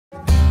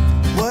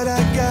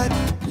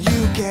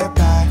can't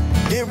buy.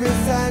 It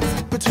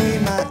resides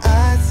between my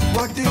eyes.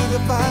 Walked through the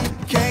fire,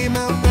 came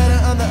out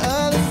better on the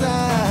other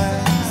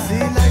side. See,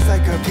 life's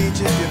like a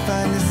beach if you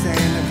find the sand.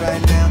 And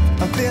right now,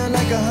 I'm feeling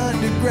like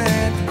 100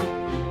 grand.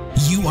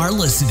 You are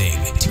listening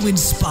to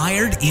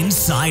Inspired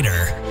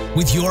Insider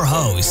with your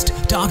host,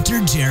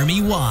 Dr.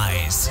 Jeremy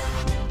Weisz.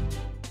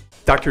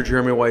 Dr.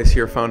 Jeremy Weisz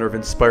here, founder of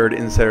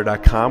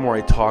InspiredInsider.com, where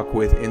I talk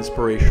with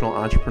inspirational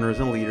entrepreneurs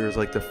and leaders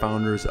like the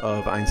founders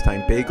of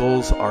Einstein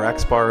Bagels,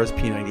 RX Bars,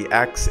 P90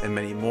 X, and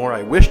many more.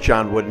 I wish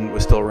John Wooden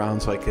was still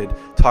around so I could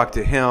talk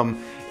to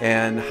him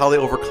and how they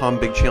overcome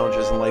big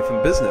challenges in life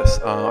and business.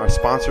 Our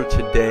sponsor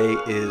today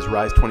is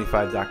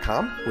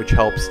Rise25.com, which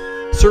helps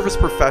service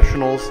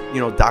professionals,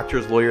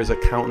 doctors, lawyers,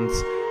 accountants,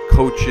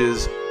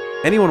 coaches,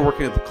 anyone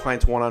working with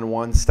clients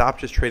one-on-one, stop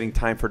just trading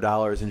time for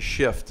dollars and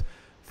shift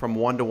from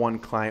one-to-one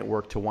client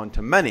work to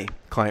one-to-many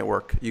client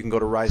work. You can go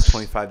to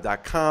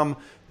Rise25.com.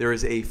 There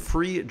is a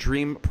free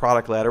dream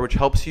product ladder, which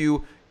helps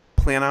you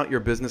plan out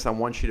your business on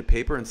one sheet of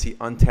paper and see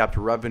untapped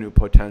revenue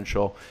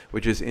potential,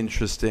 which is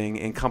interesting.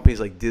 And companies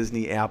like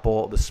Disney,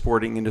 Apple, the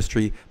sporting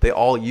industry, they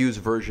all use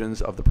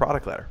versions of the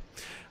product ladder.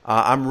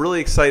 I'm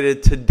really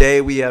excited. Today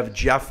we have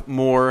Jeff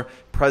Moore,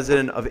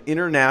 president of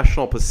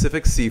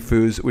InternationalPacific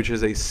Seafoods, which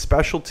is a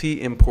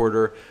specialty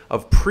importer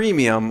of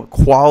premium,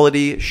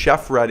 quality,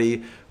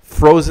 chef-ready,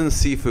 frozen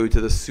seafood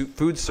to the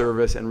food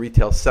service and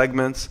retail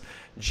segments.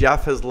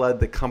 Jeff has led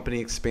the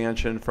company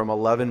expansion from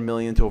 11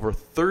 million to over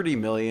 30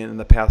 million in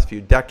the past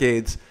few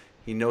decades.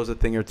 He knows a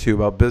thing or two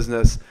about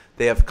business.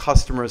 They have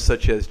customers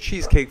such as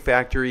Cheesecake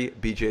Factory,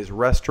 BJ's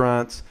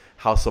Restaurants,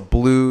 House of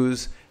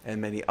Blues,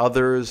 and many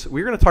others.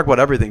 We're going to talk about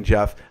everything,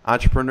 Jeff.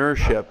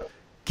 Entrepreneurship,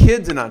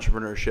 kids in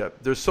entrepreneurship.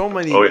 There's so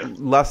many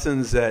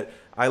lessons that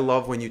I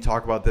love when you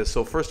talk about this.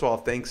 So first of all,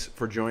 thanks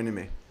for joining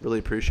me. Really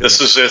appreciate it.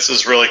 This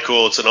is really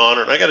cool. It's an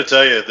honor. And I got to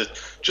tell you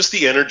that just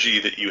the energy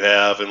that you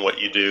have and what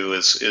you do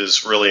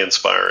is really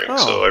inspiring.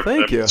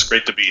 Thank you. It's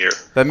great to be here.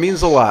 That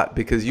means a lot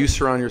because you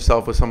surround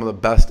yourself with some of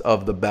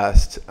the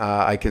best,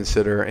 I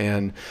consider.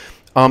 And,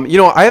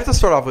 I have to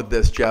start off with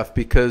this, Jeff,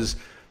 because,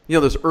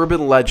 there's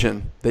urban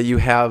legend that you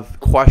have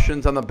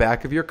questions on the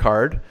back of your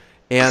card.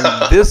 And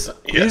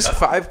these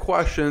 5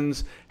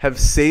 questions have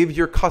saved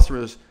your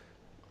customers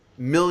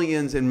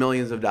millions and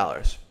millions of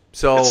dollars.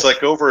 So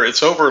it's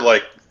over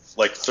like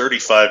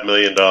 $35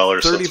 million.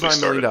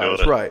 $35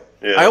 million, right?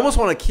 Yeah. I almost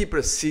want to keep it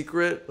a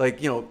secret,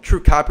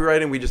 true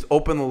copywriting. We just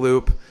open the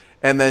loop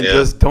and then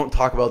just don't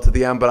talk about it to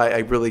the end. But I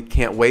really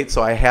can't wait,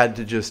 so I had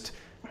to just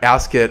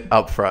ask it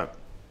up front.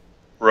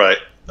 Right.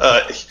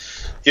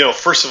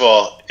 First of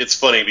all, it's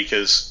funny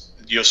because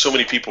so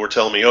many people were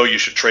telling me, oh, you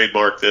should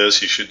trademark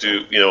this. You should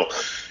do.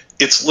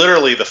 It's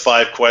literally the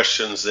 5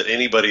 questions that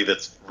anybody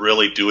that's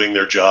really doing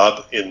their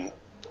job in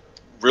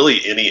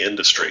really any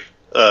industry.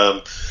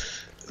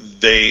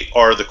 They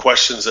are the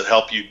questions that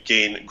help you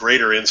gain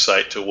greater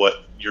insight to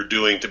what you're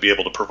doing to be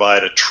able to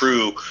provide a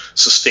true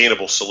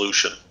sustainable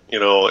solution,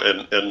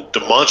 and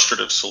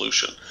demonstrative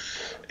solution.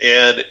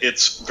 And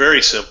it's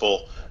very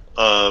people.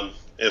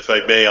 If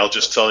I may, I'll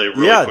just tell you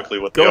really quickly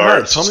what they are. Go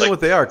ahead. Tell me what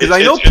they are. Because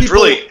I know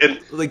people,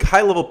 like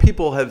high-level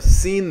people have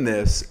seen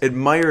this,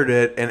 admired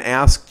it, and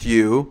asked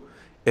you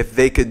if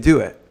they could do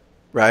it,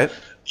 right?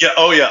 Yeah.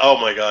 Oh, yeah. Oh,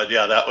 my God.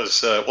 Yeah, that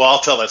was I'll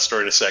tell that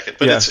story in a second.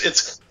 But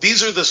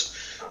these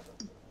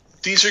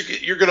are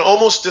you're going to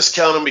almost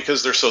discount them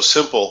because they're so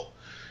simple.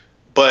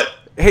 But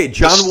hey,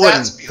 John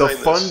Wooden, the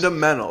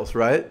fundamentals,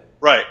 right?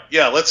 Right.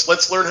 Yeah.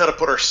 Let's learn how to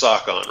put our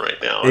sock on right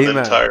now. Amen. And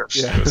then tie our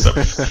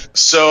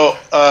So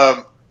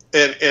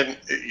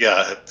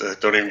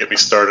don't even get me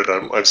started.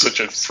 I'm such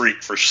a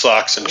freak for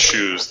socks and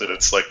shoes that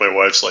it's like my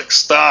wife's like,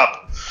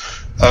 stop.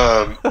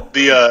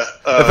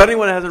 If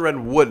anyone hasn't read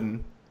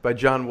Wooden by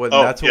John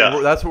Wooden, that's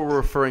what we're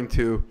referring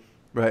to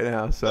right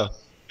now. So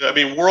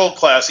world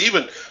class.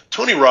 Even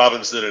Tony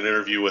Robbins did an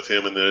interview with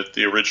him in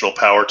the original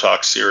Power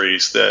Talk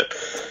series that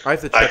I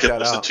could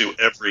listen to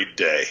every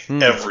day.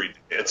 Every day.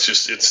 It's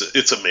just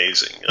it's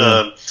amazing.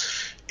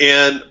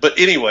 But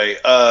anyway,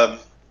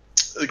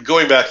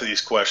 going back to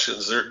these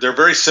questions, they're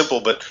very simple.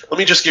 But let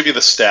me just give you the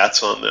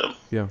stats on them.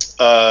 Yeah.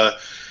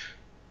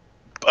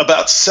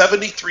 About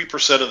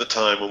 73% of the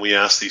time when we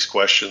ask these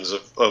questions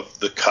of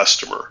the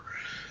customer,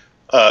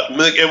 and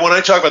when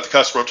I talk about the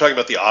customer, I'm talking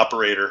about the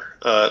operator,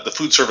 the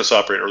food service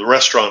operator, the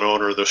restaurant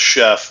owner, the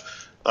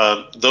chef,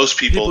 those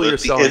people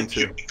that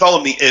you call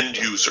them the end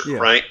user,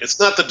 right? It's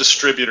not the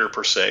distributor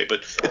per se,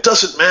 but it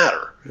doesn't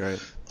matter. Right.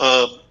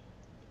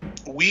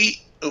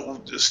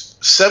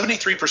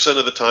 73%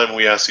 of the time when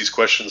we ask these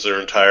questions in their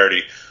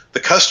entirety, the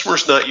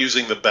customer's not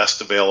using the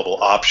best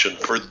available option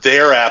for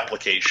their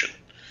application.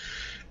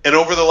 And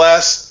over the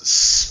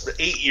last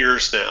 8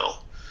 years now,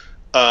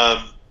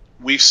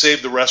 we've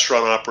saved the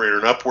restaurant operator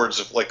an upwards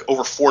of like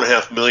over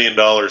 $4.5 million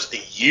a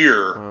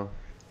year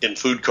in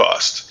food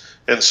cost.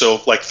 And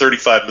so like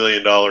 $35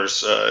 million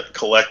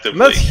collectively. And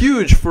that's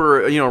huge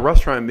for a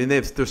restaurant. I mean,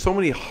 there's so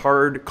many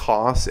hard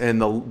costs,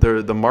 and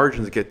the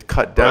margins get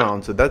cut down.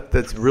 Right. So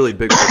that's really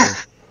big for them.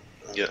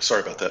 Yeah,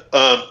 sorry about that.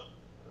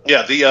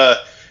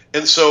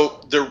 And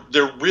so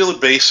they're really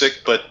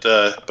basic, but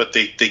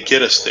they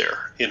get us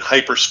there in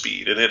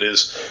hyperspeed. And it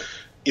is,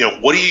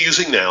 what are you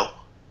using now?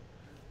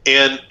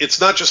 And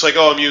it's not just like,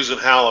 oh, I'm using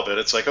halibut.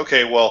 It's like,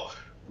 okay, well,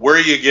 where are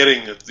you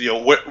getting,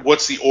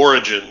 what's the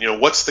origin?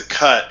 What's the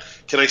cut?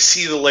 Can I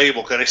see the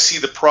label? Can I see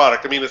the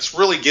product? I mean, it's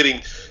really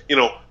getting,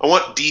 I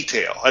want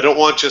detail. I don't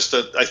want just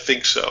I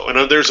think so.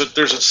 And there's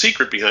a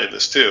secret behind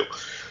this too.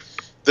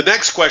 The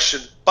next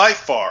question, by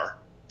far,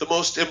 the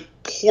most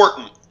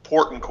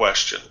important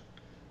question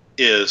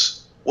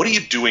is, what are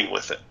you doing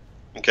with it?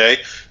 Okay,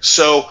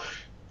 so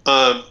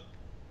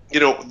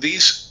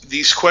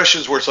these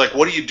questions where it's like,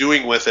 what are you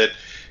doing with it,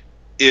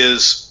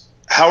 is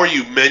how are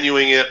you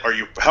menuing it?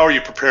 How are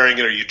you preparing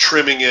it? Are you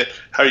trimming it?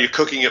 How are you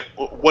cooking it?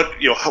 What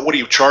are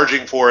you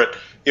charging for it?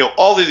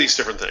 All of these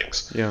different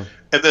things. Yeah.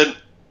 And then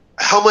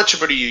how much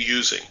of it are you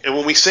using? And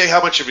when we say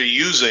how much of it are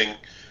you using,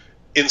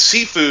 in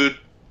seafood,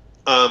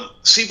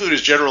 seafood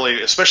is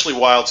generally, especially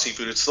wild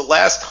seafood, it's the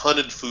last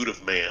hunted food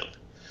of man.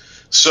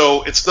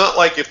 So it's not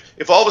like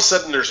if all of a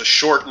sudden there's a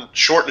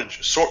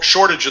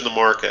shortage in the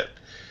market,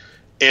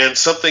 and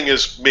something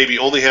maybe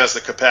only has the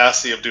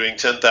capacity of doing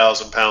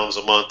 10,000 pounds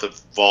a month of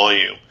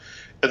volume,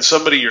 and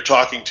somebody you're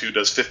talking to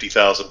does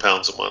 50,000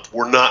 pounds a month,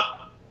 we're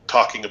not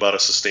talking about a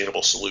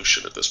sustainable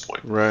solution at this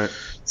point. Right.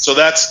 So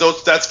that's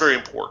very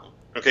important.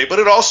 Okay, but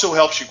it also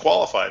helps you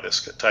qualify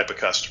this type of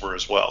customer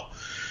as well.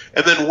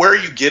 And then where are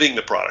you getting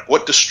the product?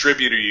 What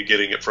distributor are you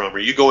getting it from? Are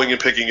you going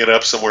and picking it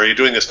up somewhere? Are you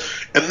doing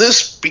this? And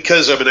this,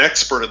 because I'm an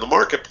expert in the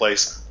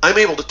marketplace, I'm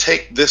able to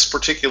take this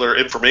particular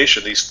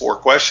information, these 4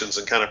 questions,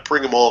 and kind of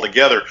bring them all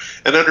together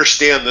and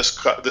understand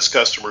this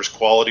customer's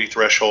quality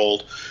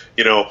threshold,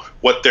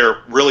 what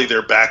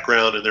their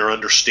background and their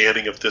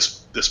understanding of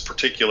this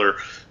particular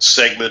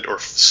segment or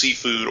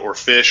seafood or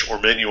fish or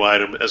menu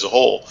item as a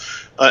whole.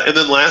 And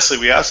then lastly,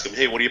 we ask them,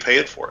 hey, what are you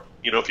paying for it?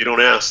 If you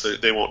don't ask,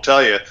 they won't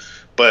tell you.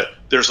 But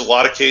there's a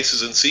lot of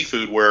cases in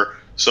seafood where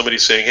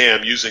somebody's saying, hey,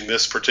 I'm using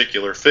this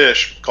particular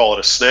fish, call it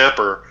a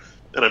snapper,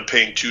 and I'm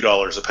paying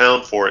 $2 a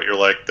pound for it. You're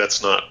like,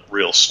 that's not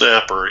real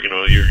snapper.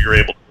 You're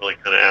able to really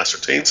kind of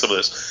ascertain some of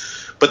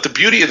this. But the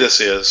beauty of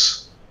this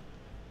is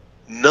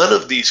none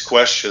of these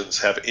questions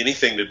have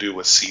anything to do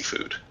with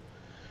seafood.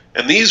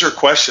 And these are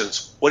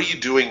questions, what are you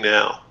doing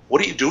now?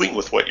 What are you doing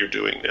with what you're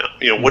doing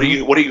now? What are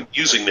you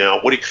using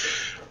now?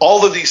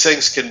 All of these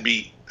things can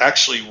be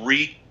actually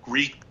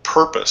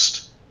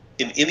repurposed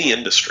in any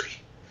industry.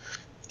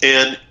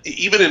 And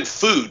even in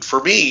food,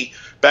 for me,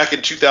 back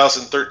in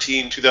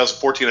 2013,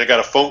 2014, I got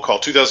a phone call.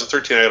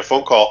 2013, I got a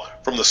phone call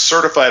from the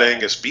Certified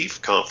Angus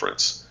Beef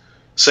Conference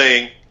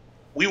saying,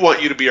 we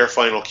want you to be our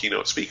final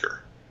keynote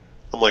speaker.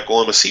 I'm like,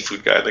 well, I'm a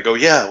seafood guy. And they go,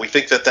 yeah, we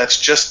think that's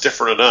just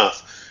different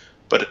enough,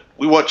 but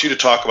we want you to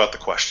talk about the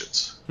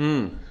questions.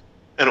 And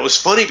it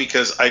was funny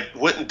because I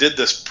went and did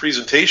this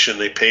presentation.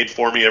 They paid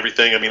for me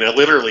everything. I mean, I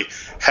literally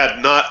had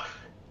not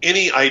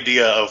any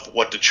idea of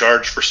what to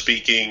charge for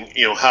speaking,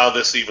 how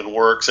this even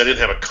works. I didn't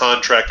have a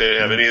contract. I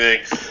didn't have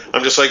anything.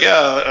 I'm just like,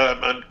 yeah,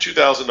 I'm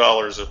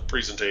 $2,000 a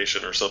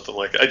presentation or something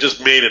like that. I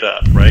just made it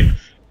up, right?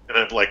 And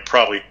I've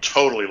probably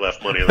totally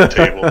left money on the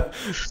table.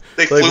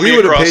 They flew me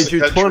across the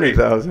country. We would have paid you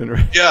 $20,000,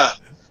 right? Yeah.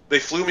 They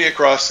flew me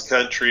across the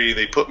country.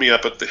 They put me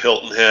up at the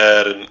Hilton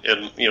Head,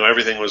 and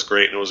everything was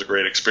great, and it was a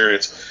great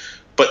experience.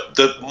 But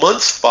the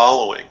months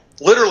following,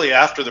 literally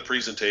after the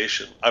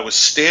presentation, I was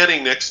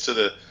standing next to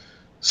the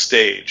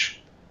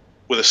stage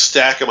with a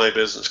stack of my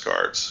business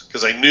cards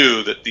because I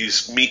knew that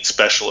these meat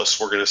specialists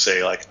were going to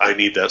say, I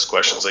need those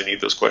questions. I need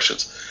those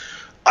questions.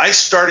 I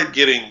started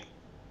getting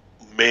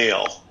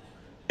mail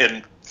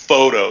and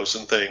photos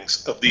and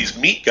things of these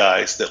meat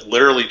guys that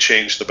literally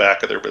changed the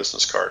back of their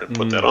business card and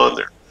put that on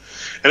there.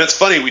 And it's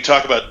funny, we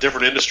talk about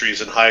different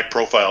industries and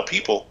high-profile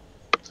people.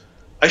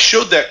 I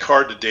showed that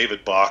card to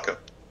David Bach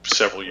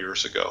several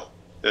years ago.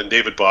 And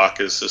David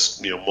Bach is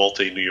this,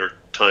 multi-New York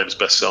Times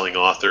best-selling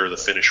author, the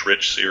Finish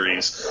Rich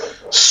series,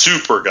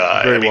 super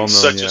guy. Very well known,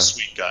 such a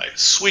sweet guy.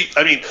 Sweet.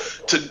 I mean,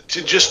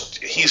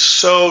 he's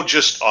so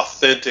just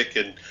authentic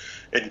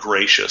and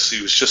gracious.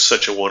 He was just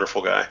such a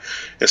wonderful guy,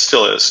 and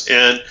still is.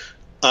 And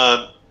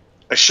I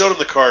showed him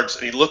the cards,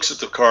 and he looks at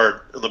the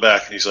card on the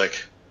back, and he's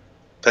like,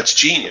 "That's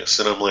genius."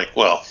 And I'm like,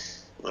 "Well,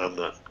 I'm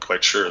not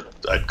quite sure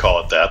I'd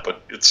call it that,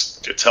 but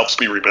it helps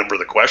me remember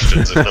the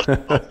questions."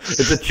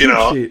 It's a cheat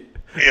sheet.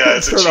 Yeah,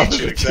 it's a cheat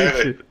sheet,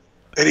 exactly.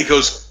 And he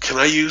goes, can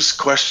I use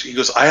questions? He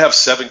goes, I have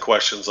 7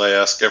 questions I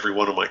ask every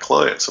one of my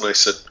clients. And I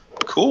said,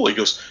 cool. He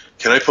goes,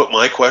 can I put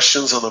my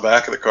questions on the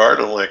back of the card?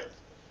 And I'm like,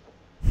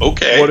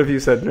 okay. What if you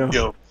said no?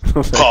 Joe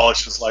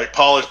Polish is like,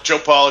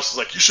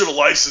 you should have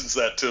licensed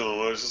that to him.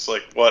 I was just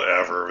like,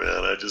 whatever,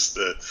 man.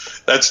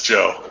 That's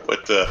Joe.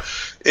 But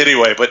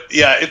anyway, but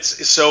yeah,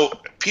 it's so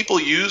people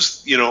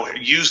use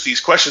these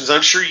questions.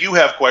 I'm sure you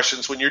have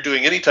questions when you're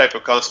doing any type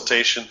of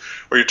consultation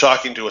or you're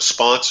talking to a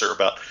sponsor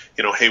about,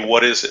 hey,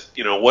 what is it?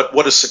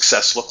 What does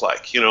success look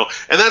like? And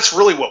that's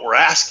really what we're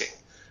asking.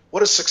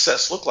 What does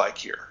success look like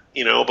here?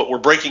 But we're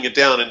breaking it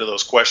down into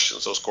those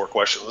questions, those core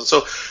questions. And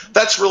so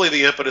that's really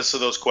the impetus of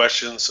those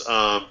questions.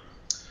 I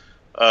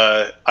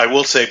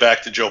will say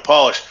back to Joe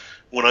Polish,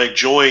 when I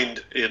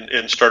joined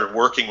and started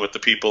working with the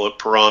people at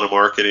Piranha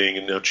Marketing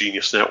and now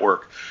Genius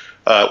Network,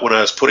 when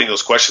I was putting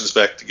those questions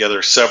back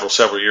together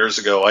several years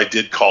ago, I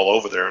did call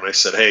over there and I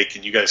said, hey,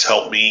 can you guys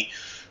help me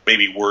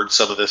maybe word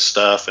some of this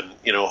stuff and,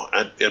 you know,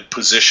 and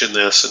position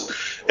this,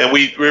 and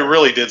we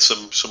really did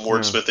some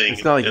wordsmithing.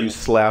 It's not like you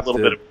slapped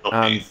it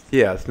on.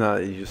 Yeah, it's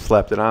not you just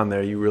slapped it on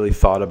there. You really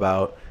thought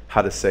about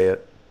how to say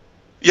it.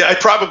 Yeah, I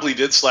probably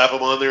did slap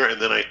them on there, and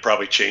then I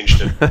probably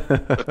changed it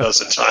a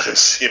dozen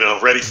times. You know,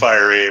 ready,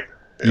 fire, aim.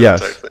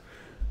 Yes. Type thing.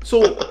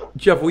 So,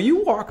 Jeff, will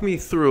you walk me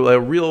through a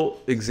real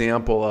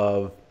example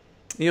of,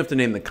 you don't have to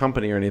name the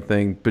company or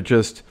anything, but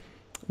just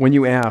when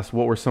you asked,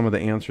 what were some of the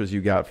answers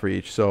you got for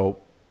each? So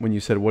when you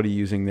said, what are you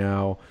using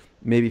now,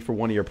 maybe for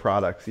one of your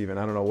products even,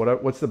 I don't know,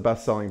 what's the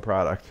best-selling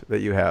product that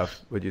you have,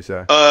 would you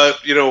say?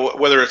 You know,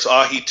 whether it's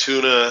ahi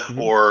tuna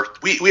or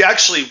we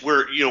actually,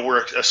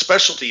 we're a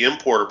specialty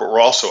importer, but we're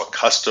also a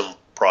custom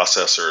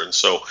processor. And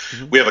so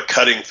we have a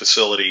cutting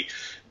facility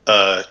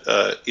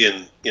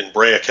in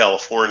Brea,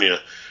 California,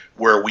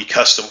 where we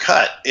custom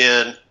cut.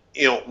 And,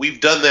 you know, we've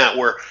done that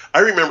where I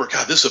remember,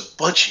 God, this is a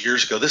bunch of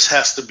years ago. This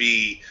has to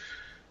be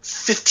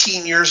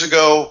 15 years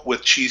ago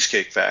with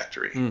Cheesecake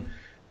Factory.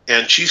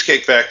 And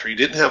Cheesecake Factory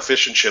didn't have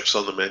fish and chips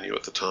on the menu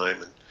at the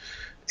time.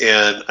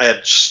 And I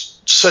had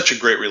such a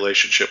great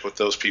relationship with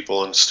those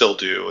people and still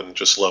do, and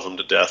just love them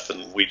to death.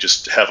 And we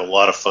just have a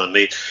lot of fun.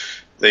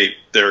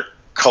 They're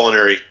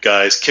culinary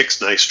guys.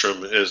 Kix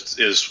Nystrom is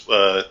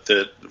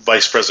the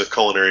vice president of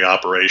culinary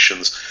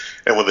operations.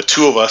 And when the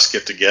two of us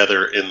get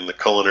together in the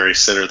culinary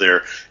center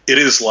there, it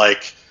is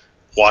like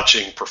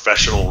watching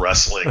professional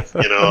wrestling.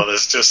 You know,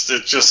 it's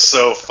just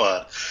so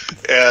fun.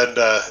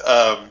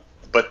 And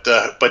but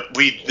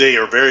they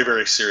are very,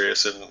 very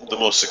serious and the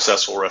most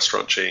successful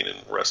restaurant chain in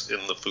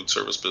the food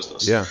service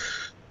business. Yeah.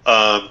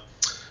 But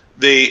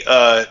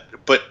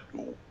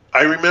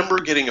I remember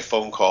getting a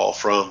phone call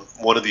from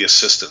one of the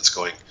assistants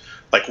going,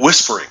 like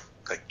whispering,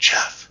 like,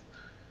 Jeff,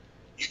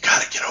 you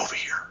got to get over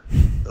here.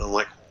 And I'm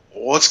like,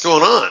 what's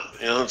going on?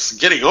 You know, it's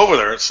getting over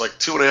there. It's like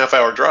 2.5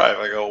 hour drive.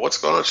 I go, what's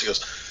going on? She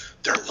goes,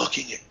 they're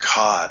looking at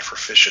cod for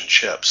fish and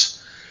chips.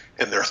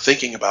 And they're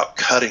thinking about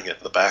cutting it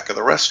in the back of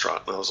the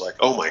restaurant. And I was like,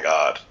 oh my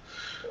God.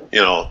 You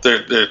know,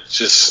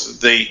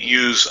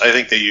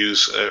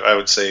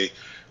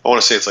 I want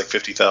to say it's like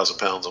 50,000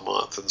 pounds a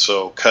month. And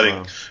so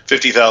cutting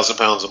 50,000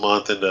 pounds a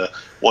month into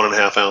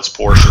 1.5 ounce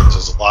portions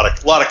is a lot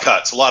of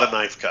cuts, a lot of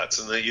knife cuts.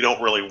 And you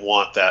don't really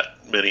want that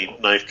many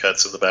knife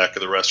cuts in the back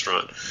of the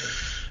restaurant.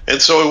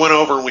 And so we went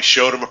over and we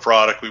showed them a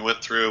product. We went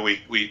through,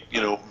 we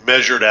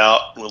measured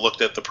out, we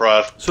looked at the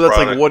product. So that's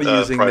like, what are you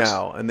using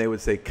now? And they would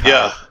say cut.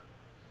 Yeah.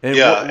 And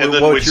and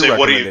then we'd say,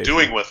 what are you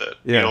doing with it?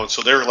 Yeah. You know, and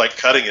so they're like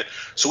cutting it.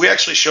 So we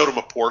actually showed them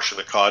a portion,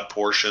 a cod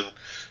portion,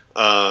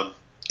 and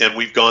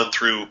we've gone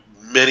through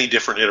many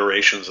different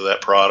iterations of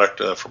that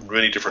product from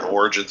many different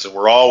origins, and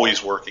we're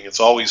always working. It's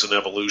always an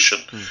evolution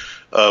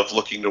of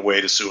looking to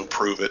ways to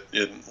improve it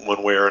in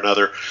one way or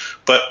another.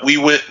 But we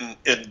went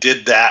and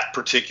did that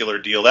particular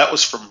deal. That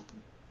was from,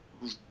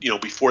 you know,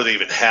 before they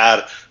even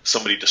had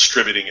somebody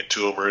distributing it to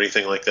them or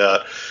anything like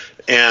that.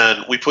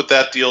 And we put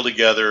that deal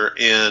together,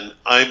 and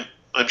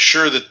I'm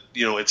sure that,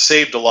 you know, it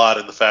saved a lot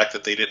in the fact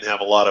that they didn't have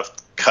a lot of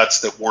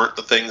cuts that weren't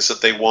the things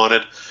that they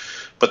wanted.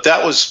 But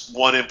that was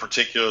one in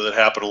particular that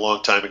happened a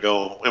long time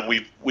ago, and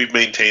we've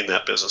maintained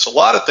that business. A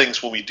lot of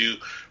things when we do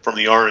from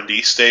the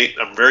R&D state,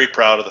 I'm very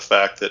proud of the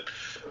fact that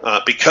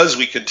because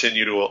we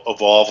continue to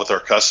evolve with our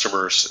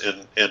customers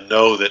and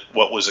know that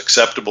what was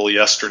acceptable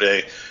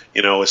yesterday,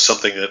 you know, is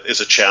something that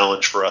is a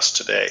challenge for us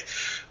today.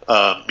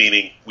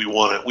 Meaning we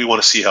want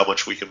to see how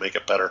much we can make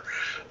it better.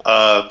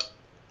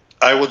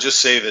 I will just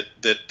say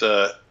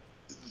that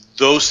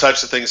those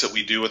types of things that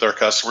we do with our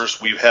customers,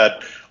 we've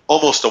had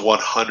almost a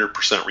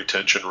 100%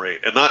 retention rate,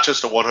 and not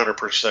just a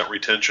 100%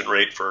 retention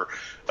rate for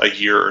a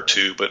year or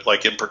two, but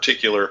like in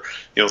particular,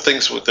 you know,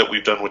 things that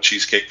we've done with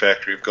Cheesecake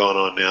Factory have gone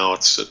on now.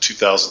 It's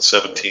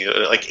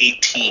 2017, like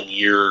 18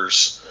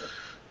 years.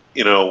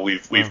 You know,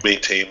 we've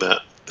maintained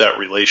that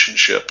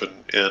relationship,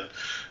 and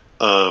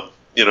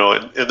you know,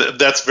 and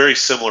that's very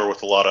similar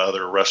with a lot of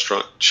other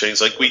restaurant chains,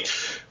 like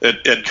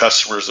and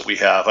customers that we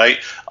have.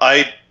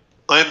 I'm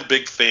a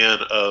big fan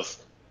of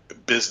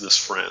business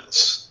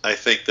friends. I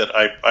think that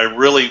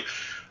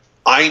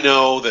I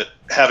know that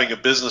having a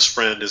business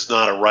friend is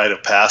not a rite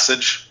of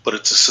passage, but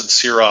it's a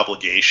sincere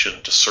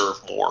obligation to serve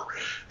more.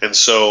 And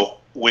so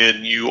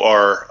when you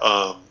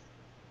are,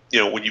 you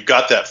know, when you've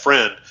got that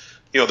friend,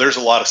 you know, there's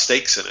a lot of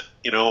stakes in it,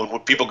 you know, and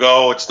when people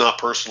go, oh, it's not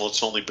personal,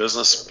 it's only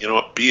business, you know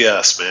what,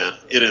 BS, man.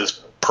 It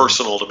is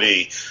personal to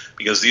me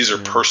because these are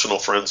personal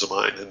friends of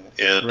mine,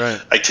 and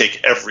right. I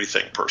take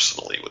everything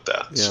personally with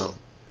that. Yeah. So.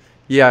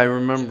 Yeah, I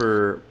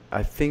remember,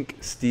 I think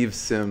Steve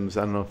Sims,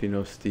 I don't know if you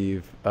know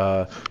Steve,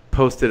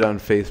 posted on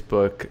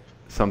Facebook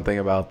something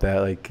about that.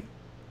 Like,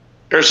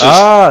 that's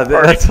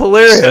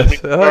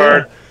hilarious.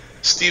 Oh.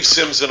 Steve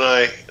Sims and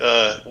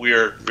I, we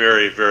are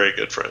very, very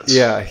good friends.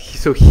 Yeah,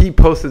 so he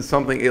posted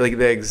something, like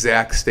the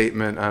exact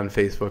statement on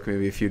Facebook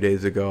maybe a few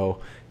days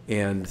ago,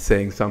 and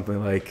saying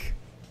something like,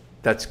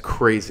 that's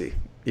crazy.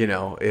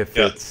 if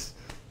it's,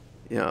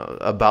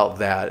 about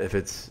that, if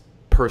it's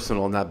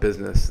personal, not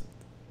business,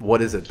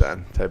 what is it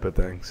then, type of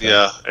thing. So.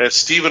 Yeah, and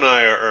Steve and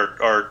I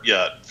are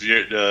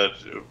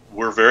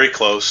we're very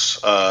close.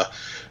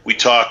 We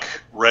talk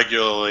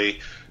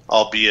regularly.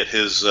 I'll be at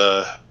his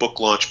book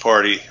launch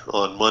party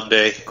on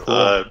Monday.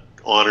 Cool.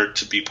 Honored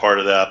to be part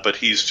of that, but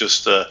he's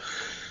just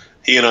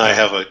he and I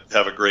have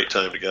a great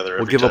time together.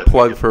 We'll give a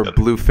plug for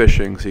Blue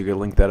Fishing, so you can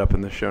link that up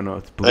in the show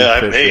notes. Blue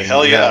Fishing. Hey,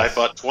 hell yeah! Yes.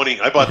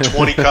 I bought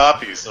 20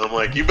 copies, and I'm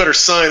like, you better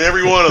sign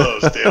every one of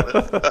those, damn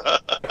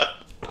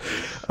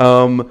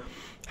it.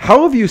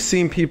 How have you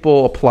seen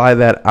people apply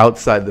that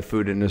outside the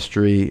food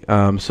industry?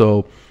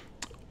 So,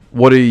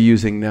 what are you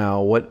using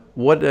now?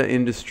 What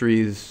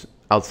industries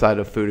outside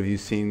of food have you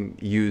seen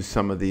use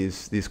some of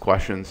these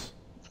questions?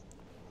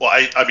 Well,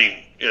 I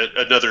mean,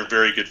 another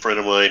very good friend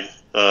of mine,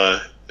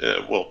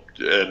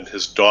 and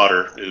his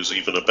daughter, who's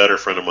even a better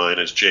friend of mine,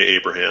 is Jay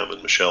Abraham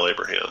and Michelle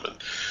Abraham. And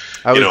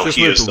I was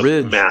just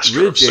with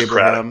Ridge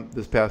Abraham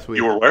this past week.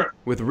 You were where?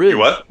 With Ridge. You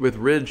what? With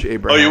Ridge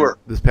Abraham. Oh, you were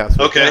this past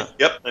week. Okay.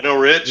 Yeah. Yep. I know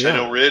Ridge. Yeah. I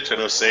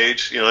know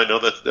Sage. I know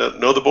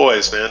the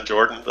boys, man.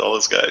 Jordan, all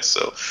those guys.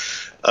 So,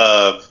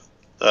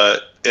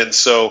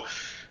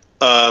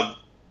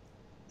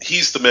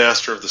 he's the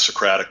master of the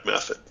Socratic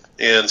method.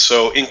 And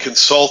so in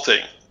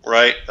consulting,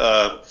 right?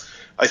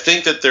 I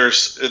think that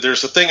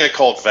there's a thing I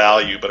call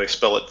value, but I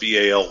spell it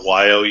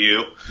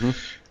VALYOU. Mm-hmm.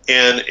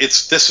 And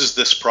this is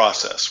this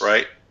process,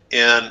 right?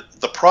 And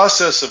the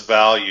process of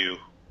value,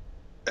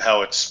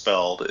 how it's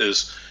spelled,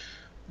 is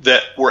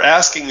that we're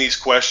asking these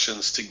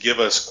questions to give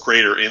us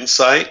greater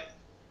insight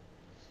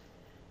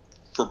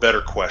for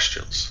better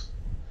questions.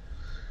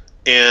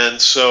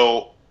 And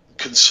so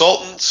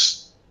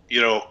consultants,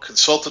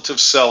 consultative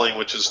selling,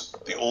 which is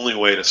the only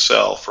way to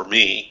sell for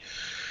me,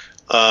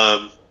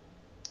 and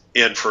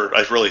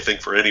I really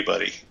think for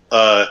anybody,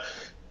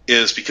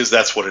 is because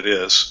that's what it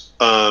is.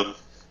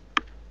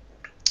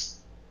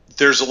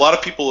 There's a lot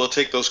of people who will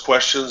take those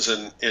questions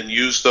and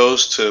use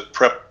those to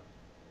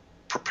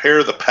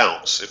prepare the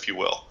pounce, if you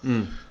will.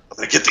 I'm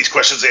going to get these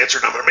questions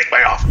answered, and I'm going to make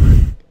my offer.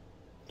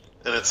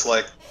 And it's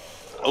like,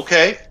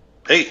 okay,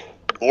 hey,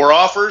 more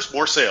offers,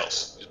 more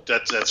sales.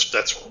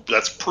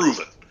 That's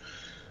proven.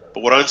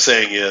 But what I'm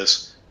saying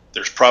is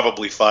there's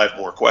probably 5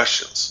 more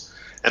questions.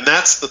 And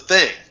that's the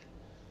thing,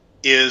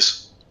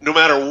 is no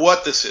matter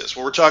what this is,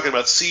 when we're talking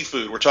about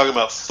seafood, we're talking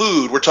about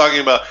food, we're talking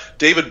about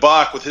David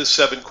Bach with his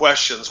 7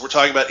 questions, we're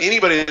talking about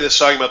anybody that's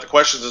talking about the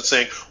questions and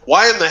saying,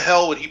 why in the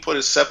hell would he put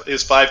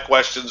his 5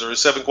 questions or his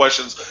 7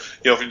 questions,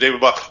 from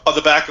David Bach on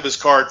the back of his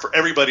card for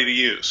everybody to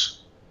use?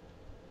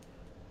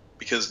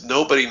 Because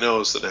nobody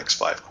knows the next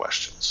 5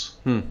 questions.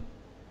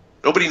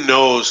 Nobody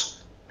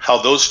knows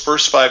how those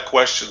first 5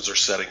 questions are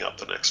setting up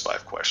the next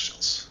 5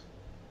 questions.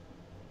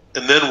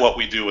 And then what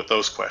we do with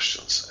those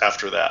questions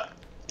after that.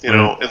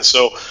 And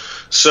so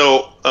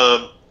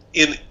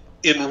in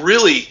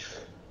really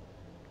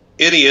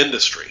any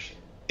industry,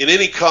 in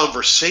any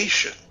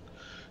conversation,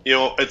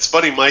 it's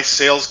funny, my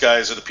sales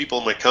guys are the people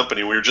in my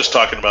company. We were just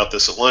talking about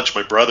this at lunch.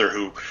 My brother,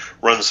 who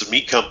runs the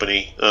meat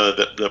company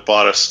that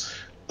bought us,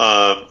 we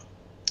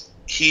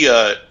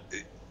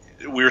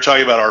were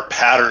talking about our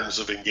patterns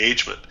of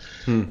engagement.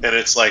 And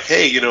it's like,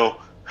 hey,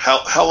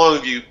 how long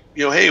have you,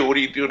 hey, what are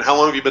you doing? How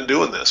long have you been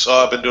doing this?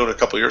 Oh, I've been doing it a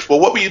couple of years. Well,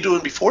 what were you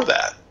doing before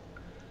that?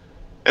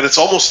 And it's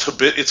almost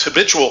it's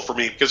habitual for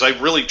me because I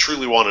really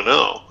truly want to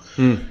know.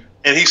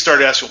 And he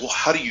started asking, well,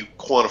 how do you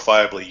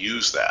quantifiably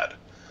use that?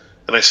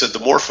 And I said, the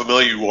more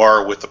familiar you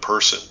are with the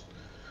person,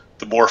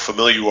 the more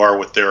familiar you are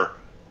with their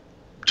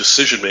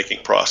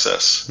decision-making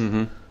process,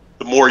 the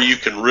more you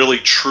can really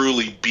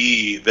truly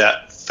be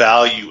that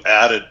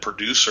value-added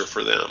producer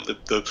for them,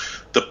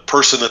 the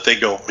person that they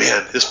go,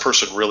 man, this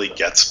person really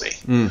gets me,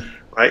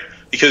 right?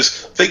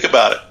 Because think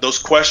about it, those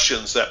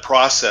questions, that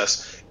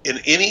process, in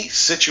any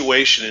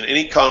situation, in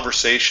any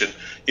conversation,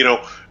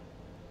 here's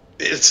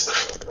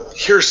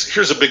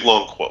a big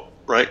long quote,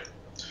 right?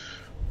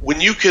 When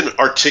you can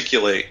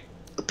articulate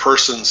the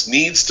person's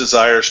needs,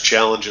 desires,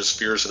 challenges,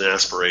 fears, and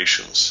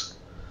aspirations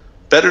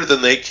better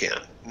than they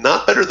can,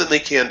 not better than they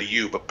can to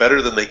you, but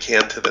better than they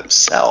can to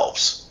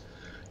themselves,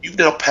 you've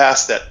now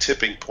passed that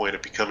tipping point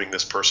of becoming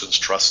this person's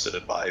trusted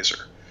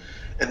advisor.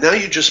 And now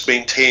you just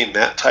maintain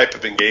that type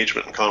of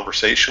engagement and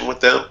conversation with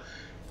them,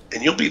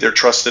 and you'll be their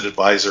trusted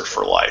advisor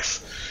for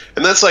life.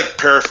 And that's like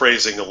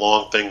paraphrasing a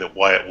long thing that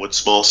Wyatt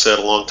Woodsmall said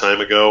a long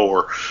time ago,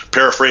 or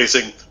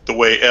paraphrasing the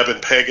way Eben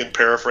Pagan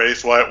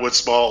paraphrased Wyatt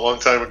Woodsmall a long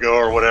time ago,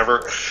 or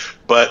whatever.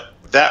 But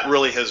that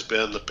really has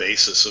been the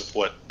basis of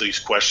what these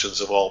questions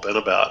have all been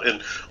about.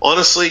 And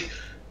honestly,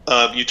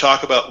 you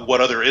talk about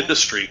what other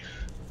industry,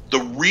 the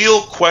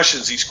real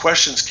questions, these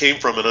questions came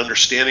from an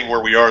understanding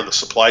where we are in the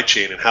supply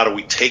chain and how do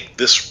we take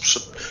this,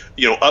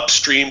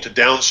 upstream to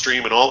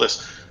downstream and all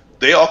this.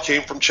 They all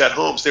came from Chet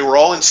Holmes. They were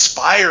all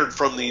inspired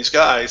from these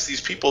guys,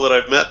 these people that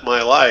I've met in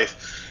my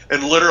life,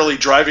 and literally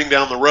driving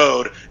down the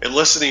road and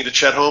listening to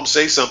Chet Holmes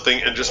say something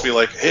and just be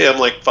like, hey, I'm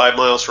like 5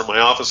 miles from my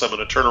office. I'm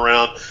going to turn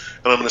around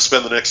and I'm going to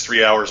spend the next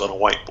 3 hours on a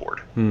whiteboard.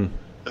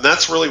 And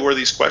that's really where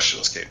these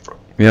questions came from.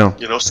 Yeah.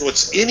 So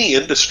it's any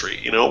industry,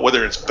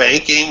 whether it's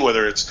banking,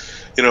 whether it's,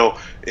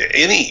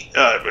 any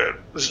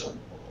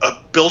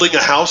building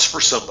a house for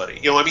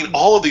somebody.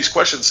 All of these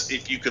questions,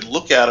 if you could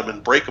look at them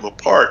and break them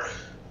apart,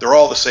 they're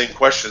all the same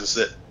questions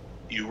that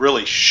you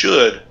really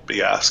should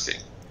be asking.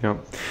 Yeah.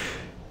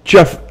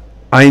 Jeff,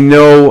 I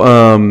know,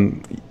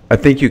 I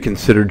think you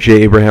consider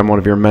Jay Abraham one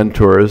of your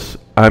mentors.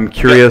 I'm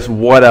curious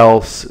what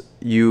else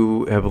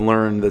you have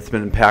learned that's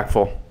been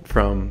impactful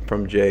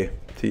from Jay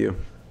to you.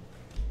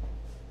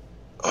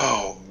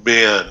 Oh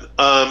man,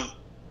 I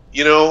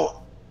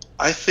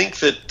think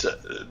that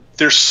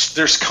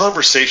there's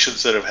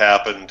conversations that have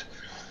happened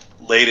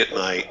late at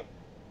night,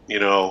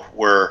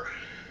 where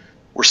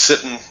we're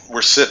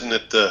sitting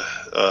at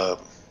the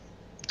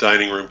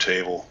dining room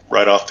table,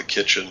 right off the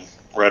kitchen,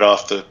 right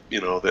off the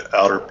the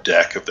outer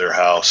deck of their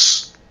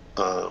house.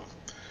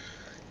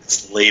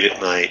 It's late at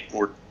night.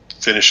 We're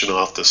finishing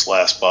off this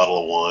last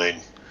bottle of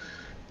wine,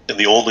 and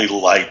the only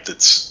light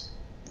that's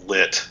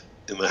lit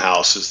in the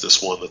house is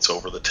this one that's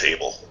over the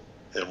table,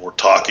 and we're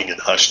talking in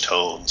hushed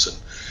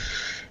tones.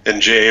 And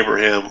Jay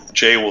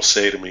will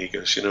say to me, he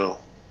goes,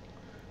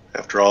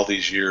 after all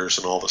these years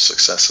and all the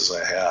successes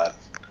I had,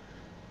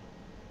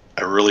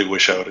 I really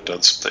wish I would have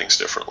done some things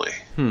differently.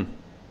 And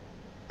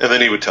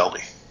then he would tell me.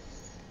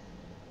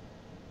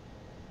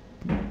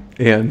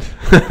 And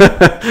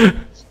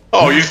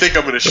oh, you think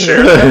I'm going to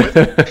share that with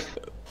you?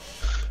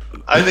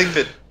 I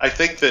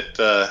think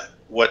that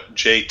what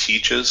Jay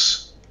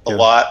teaches a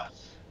lot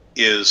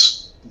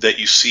is that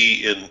you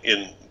see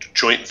in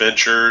joint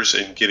ventures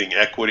and getting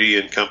equity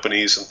in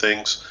companies and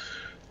things.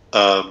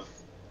 I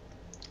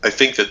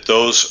think that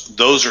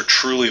those are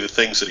truly the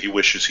things that he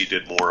wishes he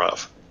did more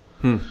of.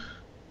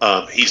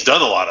 He's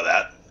done a lot of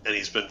that, and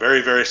he's been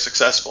very, very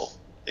successful.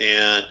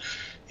 And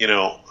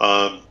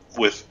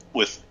with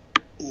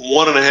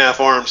 1.5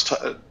 arms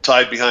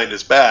tied behind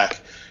his back,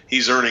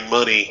 he's earning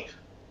money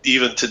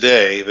even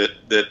today that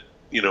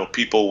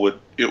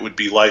it would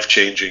be life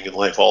changing and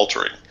life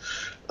altering.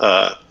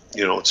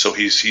 So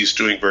he's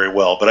doing very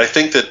well. But I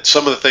think that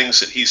some of the things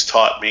that he's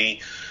taught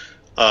me,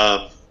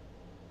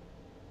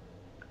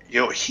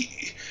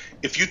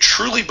 if you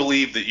truly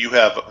believe that you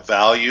have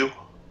value,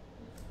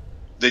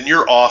 then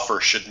your offer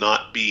should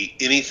not be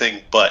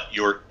anything but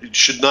it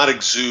should not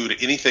exude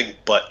anything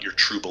but your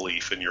true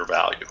belief in your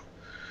value.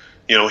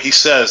 He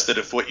says that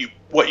if what you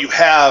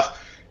have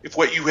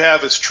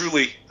is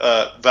truly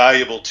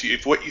valuable to you,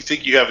 if what you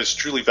think you have is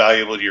truly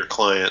valuable to your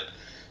client,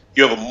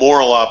 you have a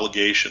moral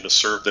obligation to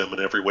serve them in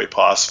every way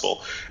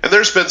possible. And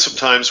there's been some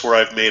times where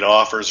I've made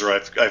offers or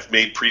I've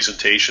made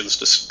presentations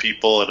to some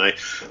people, and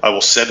I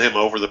will send him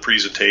over the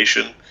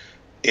presentation,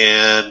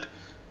 and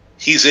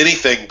he's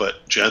anything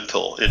but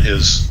gentle in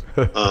his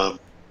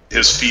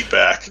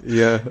feedback.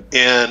 Yeah.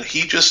 And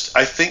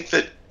I think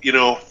that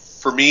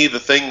for me, the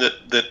thing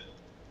that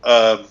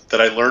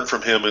I learned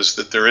from him is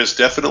that there is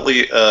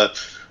definitely a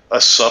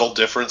subtle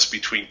difference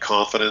between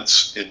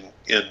confidence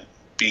and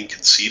being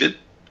conceited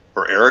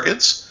or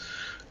arrogance,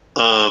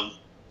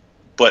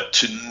 but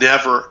to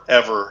never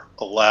ever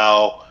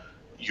allow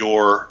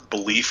your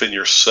belief in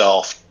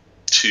yourself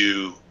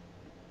to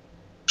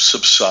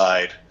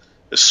subside,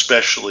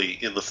 especially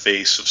in the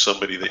face of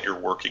somebody that you're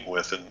working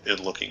with and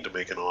looking to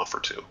make an offer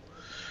to.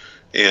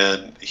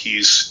 And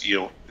he's,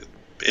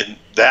 and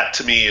that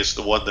to me is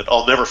the one that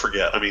I'll never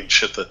forget. I mean,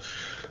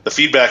 the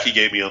feedback he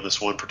gave me on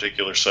this one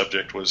particular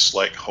subject was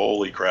like,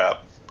 holy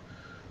crap.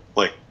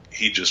 Like,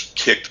 he just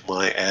kicked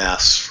my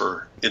ass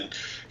and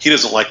he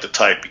doesn't like to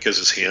type because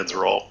his hands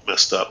are all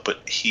messed up,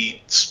 but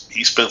he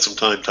spent some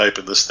time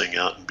typing this thing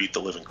out and beat the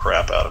living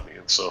crap out of me.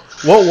 And so,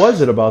 what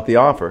was it about the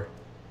offer?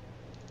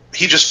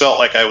 He just felt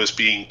like I was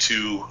being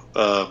too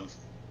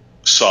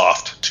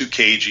soft, too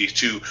cagey,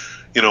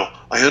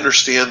 I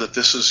understand that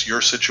this is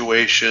your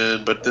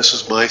situation, but this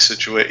is my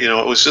situation.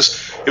 It was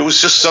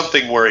just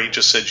something where he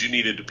just said you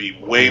needed to be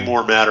way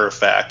more matter of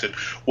fact. And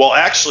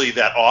actually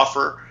that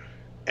offer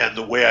and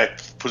the way I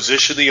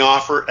positioned the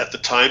offer at the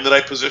time that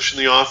I positioned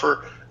the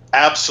offer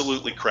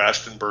absolutely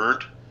crashed and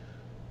burned,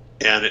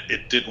 and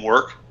it didn't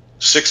work.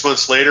 6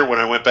 months later, when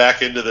I went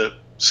back into the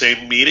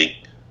same meeting,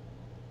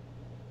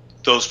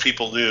 those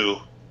people knew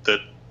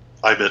that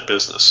I meant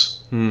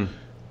business. And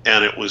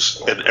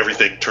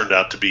everything turned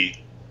out to be,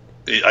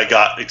 I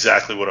got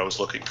exactly what I was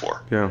looking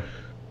for. Yeah.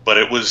 But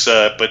it was,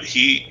 but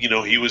he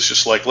was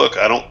just like, look,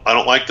 I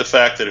don't like the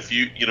fact that if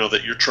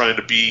that you're trying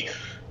to be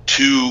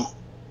too,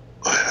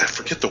 I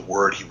forget the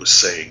word he was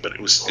saying, but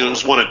it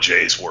was one of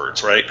Jay's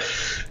words, right?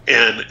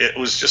 And it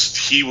was just,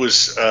 he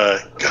was,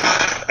 God,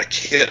 I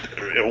can't,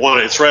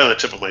 it's right on the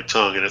tip of my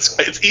tongue, and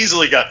it's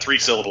easily got 3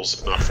 syllables,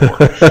 if not 4.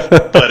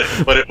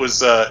 but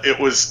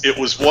it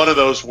was one of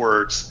those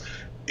words,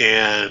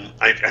 and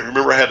I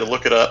remember I had to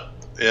look it up,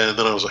 and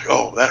then I was like,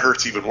 oh, that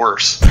hurts even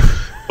worse.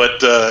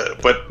 But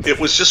it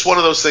was just one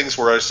of those things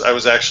where I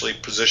was actually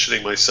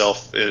positioning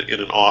myself in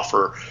an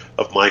offer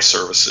of my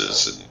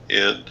services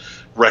and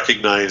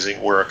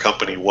recognizing where a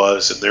company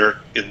was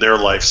in their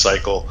life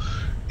cycle,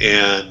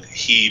 and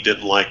he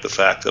didn't like the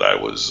fact that I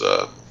was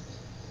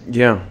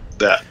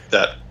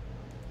that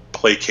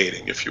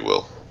placating, if you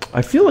will.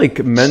 I feel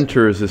like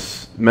mentors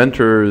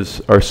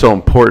are so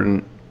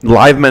important.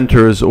 Live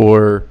mentors,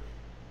 or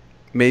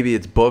maybe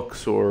it's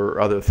books or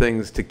other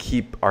things to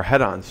keep our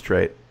head on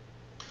straight.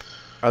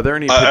 Are there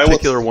any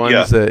particular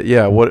ones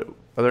what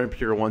are there any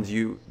particular ones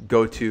you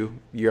go to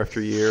year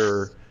after year,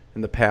 or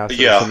in the past, or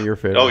some of your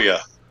favorites? Oh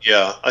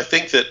yeah. I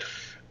think that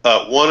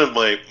one of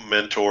my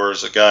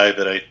mentors, a guy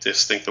that I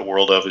just think the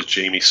world of, is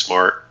Jamie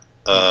Smart.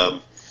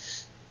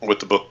 With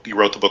the book, he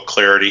wrote the book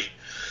Clarity,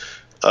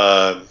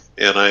 and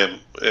I am,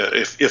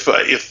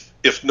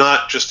 if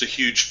not just a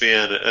huge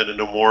fan,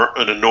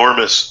 an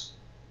enormous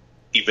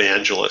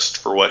evangelist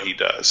for what he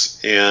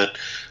does. And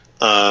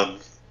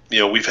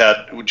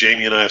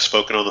Jamie and I have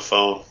spoken on the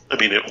phone. I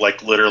mean, it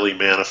like literally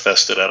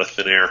manifested out of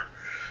thin air.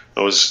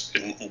 I was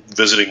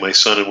visiting my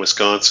son in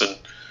Wisconsin,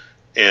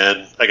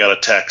 and I got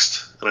a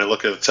text, and I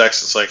look at the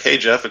text. It's like, "Hey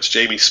Jeff, it's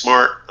Jamie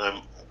Smart.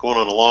 I'm going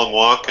on a long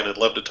walk, and I'd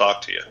love to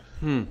talk to you."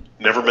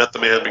 Never met the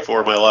man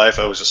before in my life.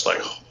 I was just like,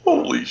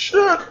 "Holy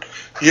shit,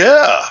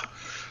 yeah!"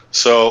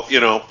 So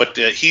but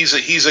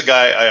he's a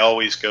guy I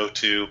always go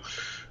to.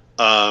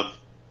 I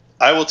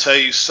will tell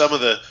you some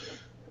of the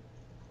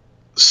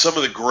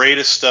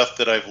greatest stuff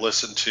that I've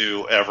listened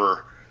to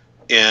ever,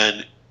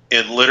 and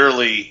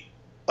literally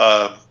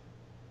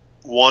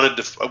wanted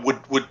to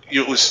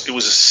it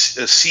was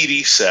a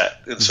CD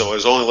set, and so I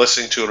was only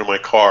listening to it in my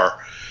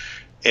car,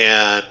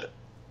 and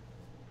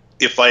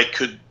if I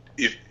could,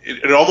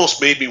 it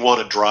almost made me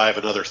want to drive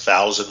another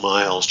 1,000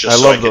 miles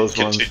just so I could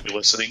continue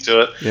listening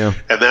to it. Yeah.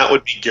 And that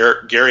would be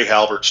Gary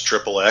Halbert's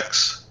Triple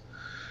X,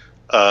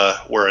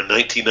 where in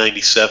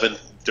 1997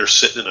 they're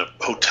sitting in a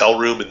hotel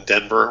room in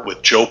Denver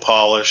with Joe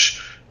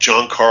Polish,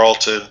 John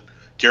Carlton,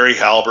 Gary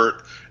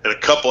Halbert, and a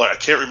couple, I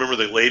can't remember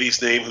the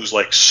lady's name, who's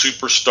like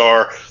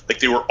superstar. Like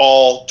they were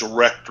all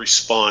direct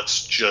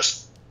response,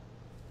 just,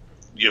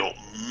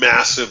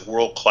 massive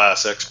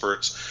world-class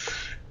experts.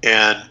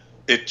 And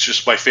it's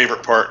just, my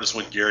favorite part is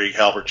when Gary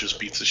Halbert just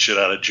beats the shit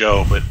out of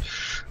Joe. But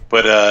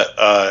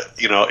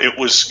it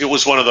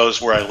was one of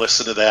those where I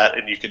listened to that,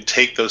 and you can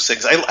take those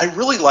things. I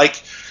really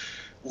like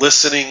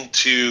listening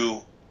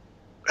to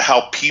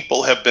how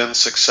people have been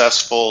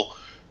successful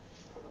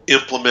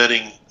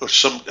implementing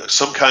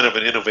some kind of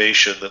an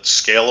innovation that's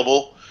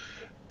scalable.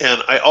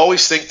 And I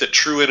always think that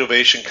true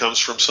innovation comes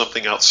from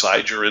something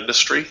outside your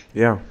industry.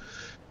 Yeah.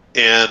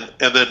 And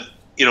then,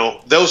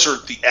 those are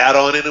the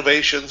add-on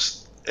innovations.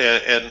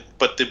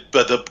 But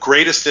the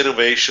greatest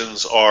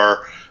innovations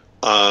are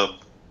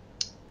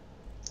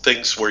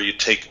things where you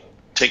take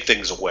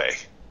things away,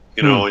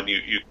 and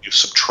you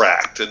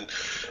subtract.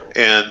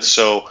 And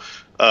so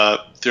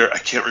I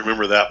can't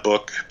remember that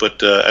book,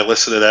 but I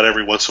listen to that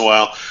every once in a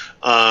while.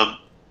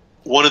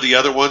 One of the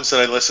other ones that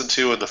I listened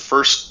to, and the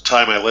first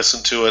time I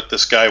listened to it,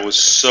 this guy was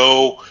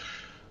so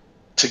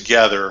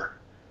together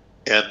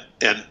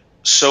and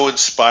so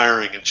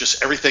inspiring, and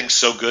just everything's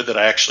so good that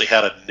I actually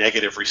had a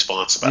negative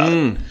response about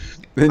it.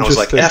 And I was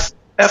like, F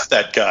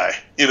that guy.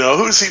 Who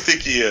does he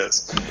think he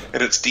is?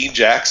 And it's Dean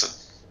Jackson.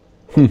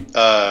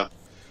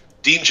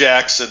 Dean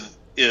Jackson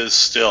is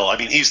still, I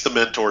mean, he's the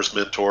mentor's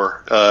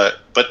mentor.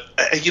 But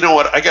you know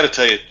what? I got to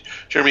tell you,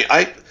 Jeremy,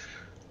 I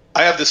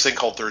have this thing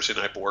called Thursday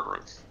Night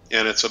Boardroom,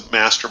 and it's a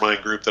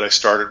mastermind group that I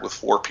started with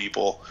 4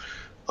 people.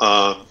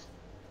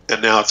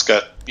 And now it's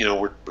got,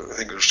 I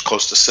think there's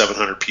close to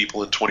 700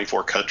 people in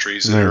 24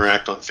 countries that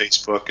interact on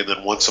Facebook. And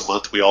then once a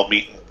month we all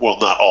meet, well,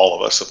 not all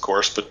of us, of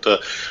course,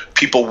 but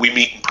people we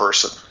meet in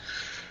person.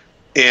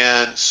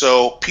 And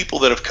so people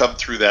that have come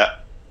through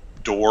that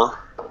door,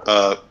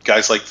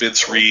 guys like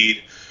Vince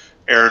Reed,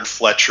 Aaron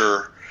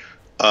Fletcher,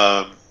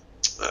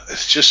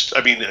 it's just,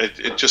 I mean,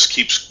 it just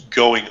keeps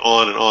going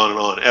on and on and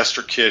on.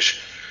 Esther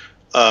Kish,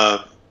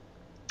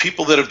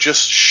 people that have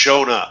just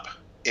shown up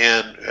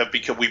and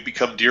we've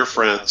become dear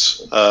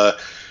friends.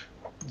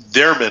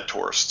 They're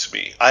mentors to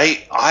me.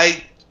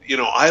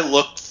 I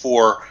look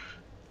for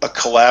a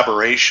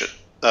collaboration.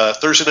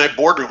 Thursday Night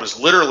Boardroom is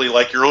literally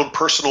like your own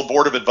personal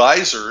board of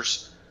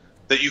advisors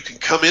that you can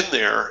come in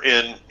there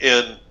and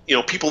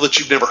people that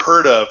you've never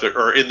heard of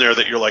are in there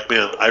that you're like,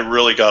 man, I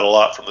really got a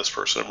lot from this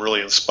person. I'm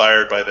really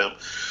inspired by them.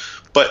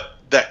 But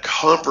that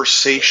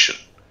conversation,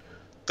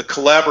 the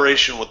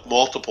collaboration with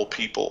multiple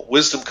people,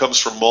 wisdom comes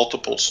from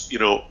multiple,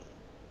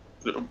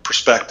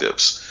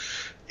 perspectives.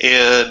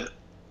 And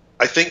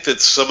I think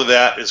that some of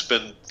that has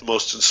been the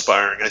most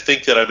inspiring. I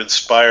think that I'm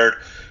inspired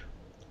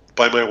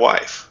by my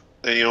wife,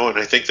 and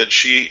I think that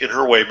she, in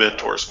her way,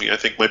 mentors me. I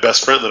think my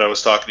best friend that I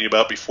was talking to you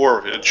about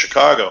before in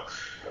Chicago,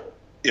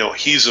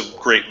 he's a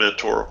great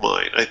mentor of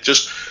mine.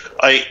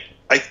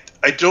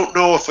 I don't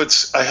know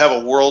if I have a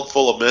world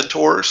full of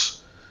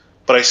mentors,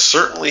 but I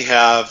certainly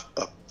have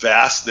a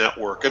vast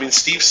network. I mean,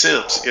 Steve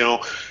Sims, a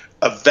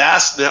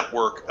vast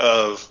network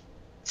of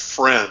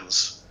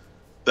friends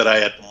that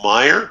I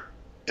admire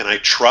and I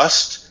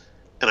trust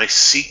and I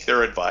seek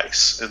their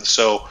advice. And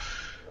so,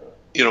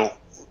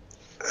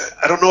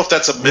 I don't know if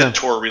that's a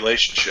mentor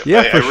relationship.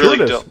 Yeah, I really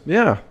sure don't.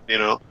 Yeah.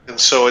 And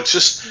so it's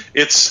just,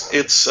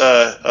 it's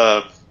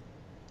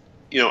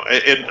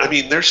and I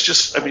mean, there's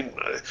just, I mean,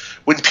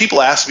 when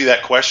people ask me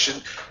that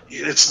question,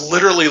 it's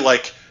literally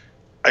like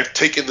I've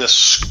taken this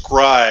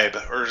scribe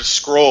or a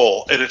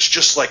scroll, and it's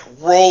just like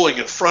rolling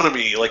in front of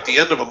me like the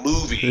end of a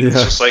movie. Yeah.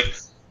 It's just like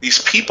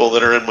these people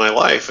that are in my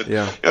life. And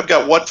I've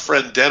got one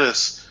friend,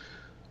 Dennis,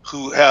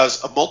 who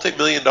has a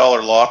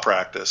multi-million-dollar law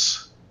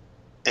practice,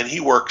 and he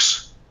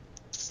works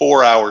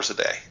 4 hours a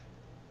day.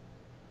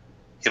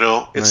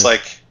 It's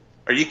like,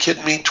 are you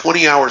kidding me?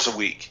 20 hours a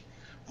week.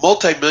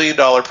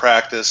 Multi-million-dollar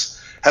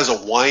practice, has a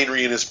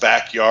winery in his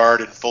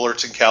backyard in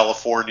Fullerton,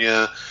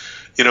 California.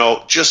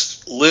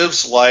 Just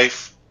lives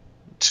life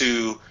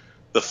to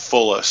the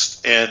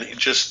fullest. And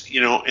just,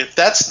 if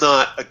that's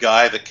not a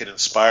guy that can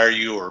inspire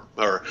you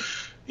or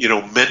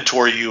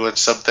mentor you in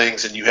some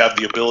things, and you have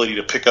the ability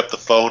to pick up the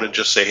phone and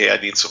just say, hey, I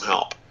need some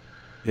help.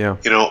 Yeah.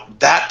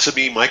 That to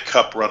me, my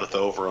cup runneth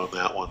over on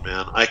that one,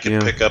 man. I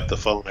can pick up the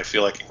phone. I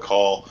feel I can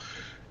call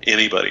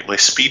anybody. My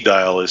speed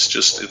dial is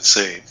just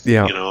insane.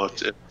 Yeah.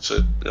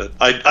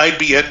 I'd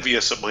be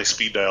envious of my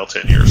speed dial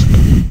 10 years ago.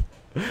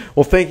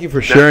 Well, thank you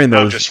for sharing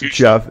those,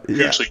 Jeff.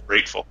 Hugely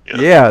grateful.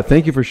 Yeah,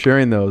 thank you for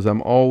sharing those.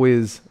 I'm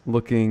always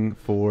looking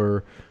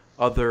for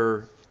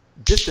other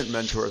distant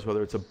mentors,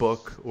 whether it's a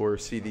book or a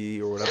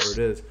CD or whatever it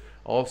is.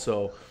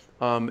 Also,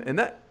 and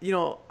that,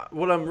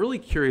 what I'm really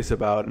curious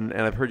about, and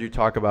I've heard you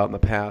talk about in the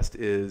past,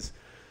 is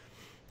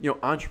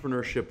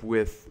entrepreneurship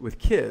with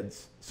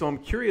kids. So I'm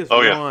curious,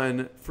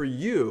 one, for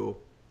you,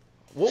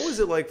 what was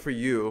it like for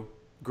you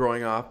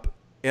growing up?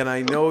 And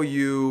I know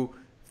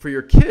for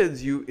your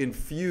kids, you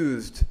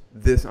infused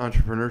this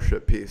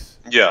entrepreneurship piece.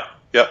 Yeah.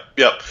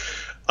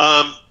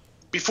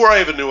 Before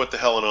I even knew what the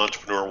hell an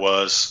entrepreneur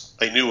was,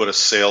 I knew what a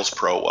sales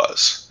pro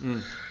was.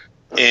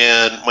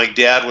 And my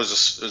dad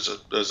was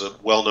a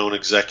well-known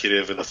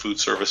executive in the food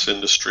service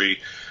industry.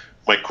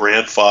 My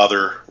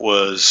grandfather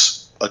was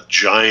a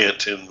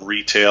giant in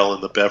retail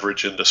in the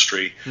beverage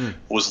industry,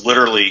 was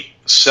literally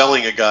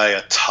selling a guy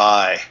a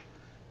tie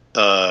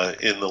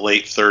in the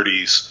late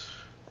 30s,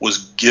 was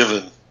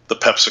given the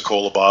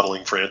Pepsi-Cola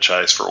bottling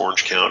franchise for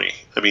Orange County.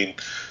 I mean,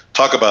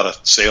 talk about a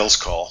sales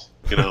call,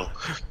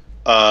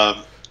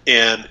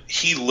 and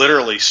he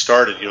literally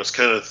started, it's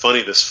kind of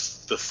funny,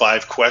 the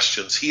 5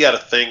 questions. He had a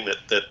thing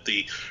that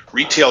the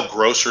Retail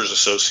Grocers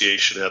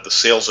Association had, the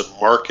Sales and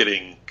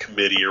Marketing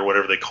Committee or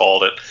whatever they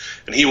called it,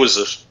 and he was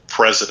the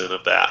president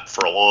of that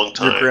for a long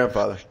time. Your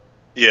grandfather.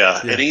 Yeah,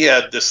 and he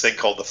had this thing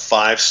called the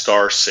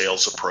 5-star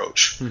sales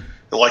approach. And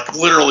like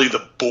literally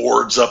the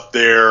boards up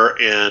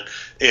there and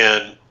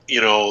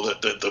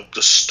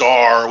the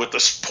star with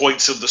the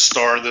points of the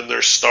star, and then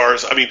there's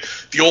stars. I mean,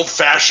 the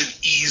old-fashioned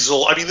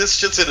easel. I mean, this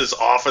shit's in his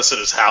office at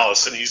his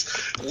house, and he's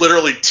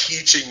literally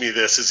teaching me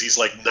this as he's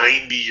like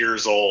 90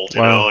 years old,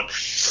 you know.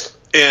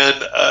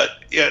 And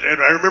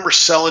I remember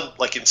selling,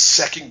 like in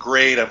 2nd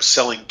grade, I'm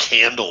selling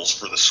candles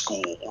for the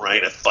school,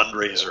 right, a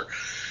fundraiser.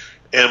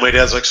 And my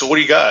dad's like, so what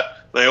do you got?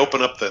 And I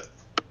open up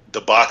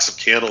the box of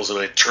candles, and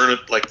I turn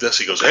it like this.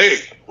 He goes, hey,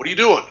 what are you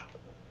doing?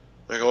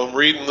 I go, I'm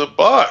reading the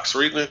box,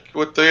 reading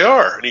what they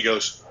are. And he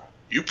goes,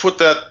 you put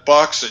that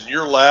box in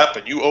your lap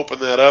and you open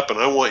that up, and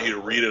I want you to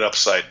read it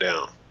upside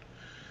down.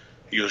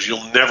 He goes,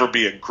 you'll never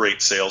be a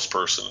great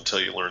salesperson until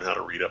you learn how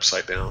to read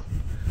upside down.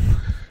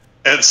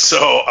 And so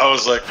I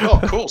was like, oh,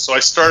 cool. So I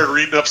started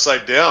reading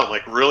upside down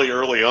like really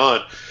early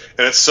on.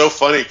 And it's so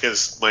funny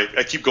because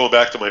I keep going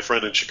back to my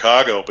friend in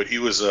Chicago, but he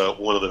was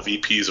one of the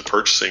VPs of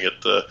purchasing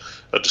at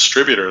a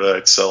distributor that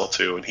I'd sell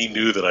to, and he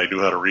knew that I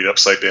knew how to read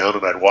upside down,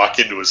 and I'd walk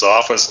into his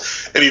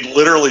office, and he'd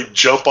literally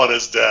jump on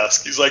his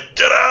desk. He's like,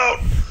 get out!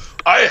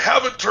 I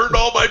haven't turned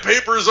all my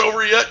papers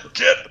over yet.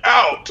 Get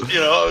out!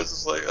 I was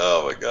just like,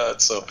 oh, my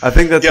God. So I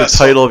think that's the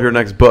title of your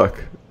next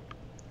book.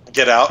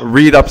 Get out?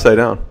 Read upside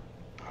down.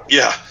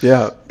 Yeah.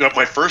 Yeah.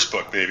 My first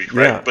book, maybe,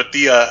 right?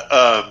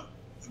 Yeah.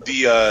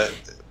 But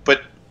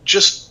but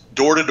just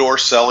door-to-door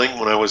selling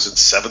when I was in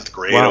 7th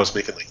grade. I was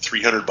making like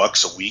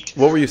 $300 a week.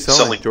 What were you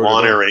selling? Selling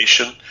lawn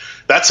aeration.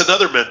 That's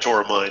another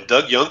mentor of mine,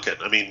 Doug Youngkin.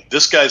 I mean,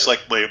 this guy's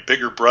like my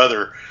bigger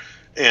brother,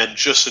 and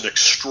just an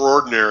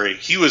extraordinary.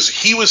 He was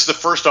the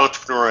first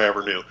entrepreneur I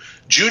ever knew.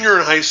 Junior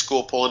in high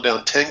school, pulling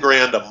down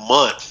 $10,000 a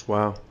month.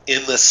 Wow.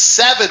 In the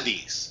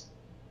 70s.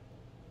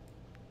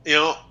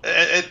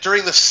 And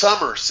during the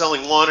summer,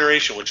 selling lawn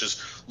aeration, which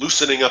is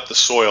loosening up the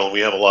soil, and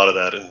we have a lot of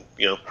that in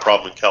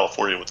problem in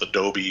California with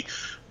Adobe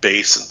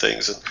base and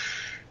things.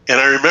 And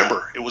I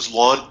remember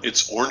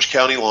it's Orange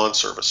County Lawn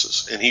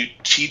Services, and he'd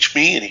teach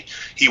me, and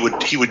he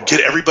would get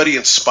everybody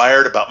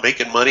inspired about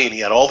making money, and he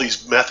had all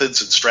these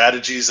methods and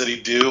strategies that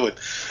he'd do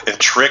and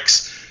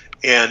tricks.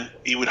 And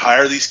he would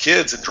hire these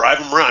kids and drive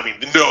them around. I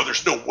mean, no,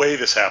 there's no way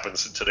this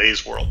happens in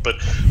today's world, but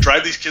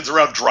drive these kids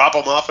around, drop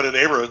them off in a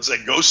neighborhood and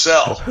say, go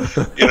sell,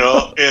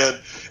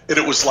 and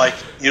it was like,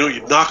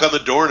 you'd knock on the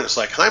door and it's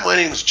like, hi, my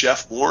name is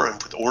Jeff Moore. I'm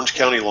with Orange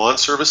County Lawn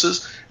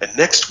Services. And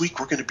next week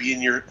we're going to be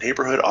in your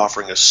neighborhood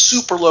offering a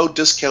super low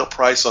discount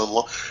price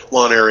on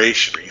lawn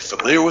aeration. Are you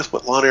familiar with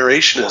what lawn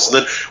aeration is? And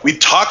then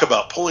we'd talk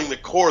about pulling the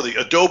core, the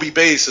Adobe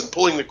base, and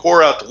pulling the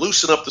core out to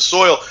loosen up the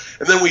soil.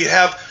 And then we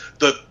have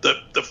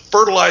the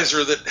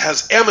fertilizer that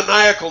has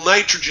ammoniacal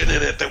nitrogen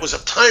in it that was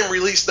a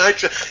time-released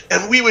nitrogen.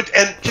 And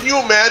can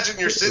you imagine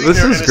you're sitting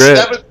there and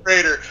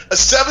a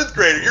seventh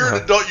grader, you're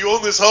an adult, you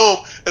own this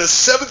home, and a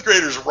seventh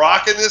grader's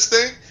rocking this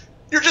thing.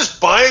 You're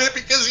just buying it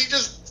because he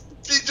just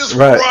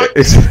rocked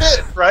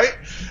it, right?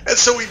 And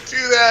so we do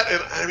that,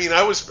 and I mean,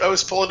 I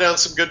was pulling down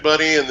some good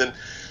money, and then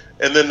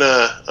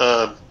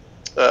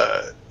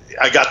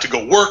I got to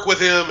go work with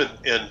him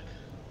and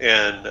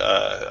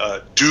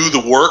do the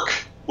work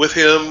with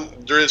him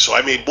so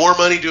I made more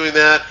money doing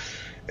that.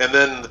 And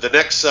then the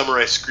next summer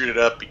I screwed it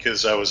up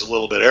because I was a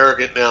little bit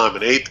arrogant. Now I'm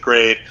in 8th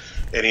grade,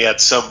 and he had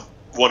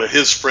one of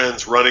his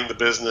friends running the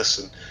business,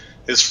 and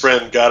his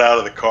friend got out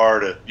of the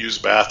car to use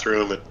the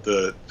bathroom at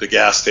the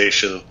gas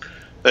station.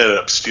 I ended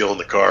up stealing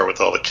the car with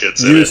all the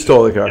kids in it. You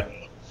stole the car.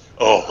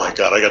 Oh my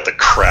God, I got the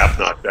crap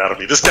knocked out of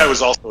me. This guy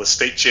was also a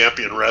state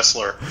champion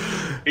wrestler.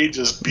 He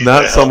just beat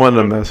Not someone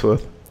to mess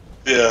with.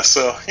 Yeah,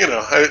 so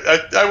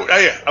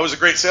I was a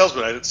great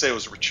salesman. I didn't say I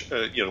was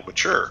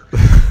mature,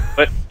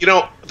 but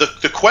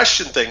the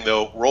question thing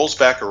though rolls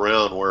back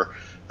around where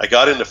I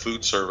got into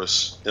food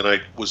service and I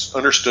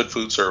understood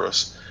food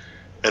service,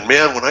 and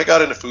man, when I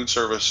got into food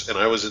service and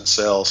I was in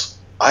sales,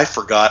 I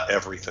forgot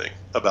everything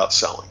about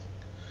selling.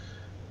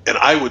 And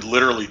I would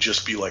literally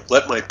just be like,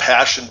 let my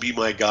passion be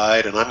my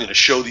guide, and I'm going to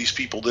show these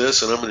people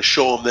this, and I'm going to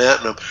show them that,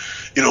 and I'm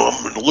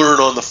going to learn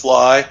on the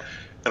fly.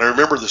 And I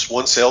remember this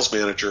one sales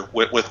manager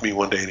went with me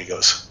one day, and he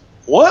goes,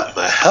 "What in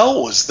the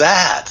hell was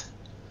that?"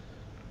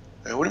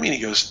 And what do you mean?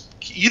 He goes,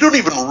 "You don't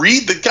even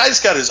read. The guy's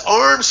got his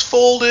arms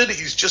folded.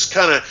 He's just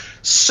kind of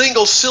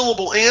single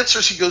syllable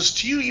answers." He goes,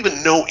 "Do you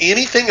even know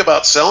anything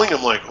about selling?"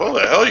 I'm like, "What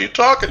the hell are you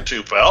talking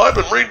to, pal? I've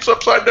been reading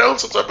upside down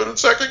since I've been in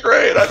 2nd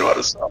grade. I know how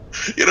to sell."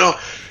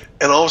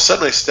 And all of a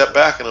sudden I step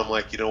back and I'm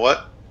like, you know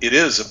what? It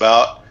is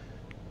about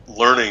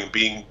learning,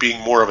 being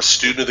more of a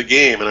student of the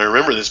game. And I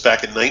remember this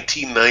back in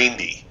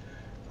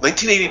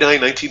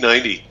 1989,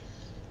 1990,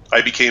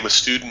 I became a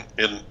student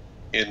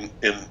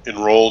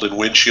enrolled in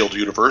Windshield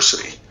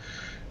University.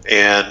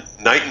 And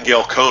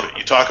Nightingale Conant,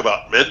 you talk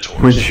about mentors.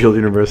 Windshield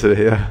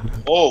University, yeah.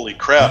 Holy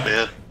crap,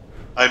 man.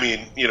 I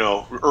mean,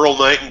 Earl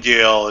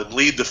Nightingale and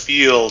Lead the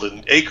Field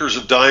and Acres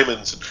of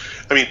Diamonds.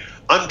 I mean,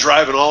 I'm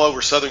driving all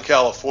over Southern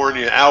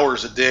California,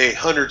 hours a day,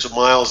 hundreds of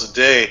miles a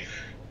day,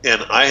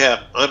 and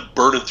I'm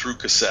burning through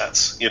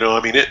cassettes.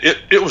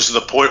 It was to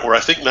the point where I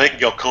think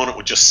Nightingale Conant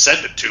would just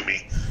send it to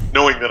me,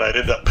 knowing that I'd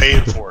end up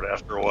paying for it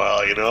after a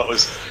while.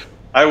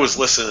 I was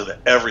listening to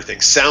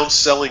everything. Sound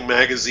Selling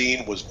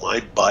magazine was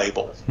my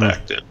Bible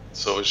back then.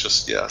 So it was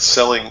just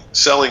selling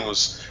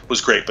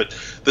was great. But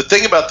the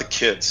thing about the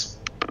kids,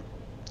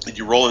 and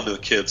you roll into the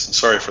kids, and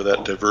sorry for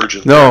that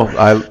divergence. No,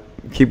 I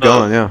keep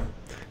going. Yeah.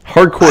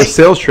 Hardcore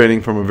sales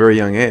training from a very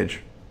young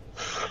age.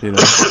 It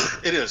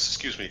is.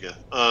 Excuse me again.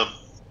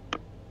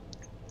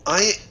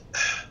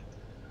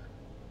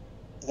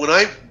 When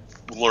I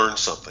learn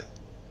something,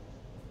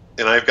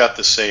 and I've got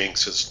this saying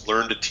says,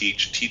 "Learn to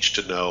teach, teach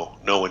to know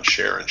and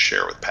share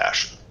with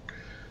passion."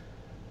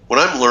 When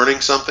I'm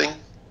learning something,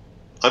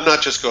 I'm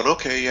not just going,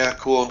 "Okay, yeah,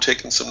 cool, I'm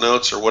taking some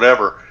notes," or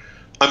whatever.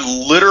 I'm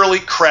literally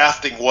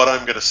crafting what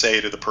I'm going to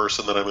say to the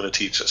person that I'm going to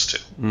teach this to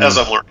as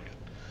I'm learning.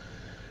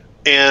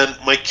 And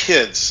my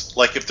kids,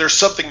 like if there's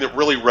something that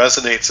really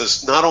resonates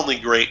as not only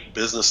great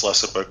business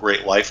lesson, but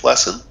great life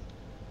lesson,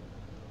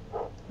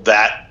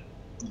 that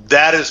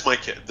is my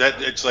kid.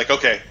 That it's like,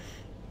 okay,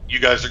 you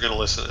guys are going to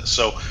listen to this.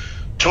 So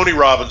Tony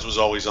Robbins was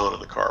always on in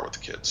the car with the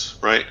kids,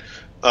 right?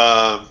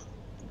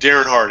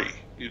 Darren Hardy,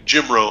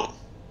 Jim Rohn,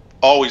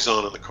 always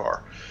on in the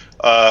car.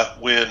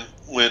 When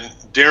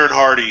Darren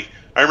Hardy,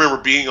 I remember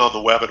being on the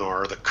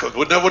webinar, that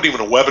wasn't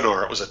even a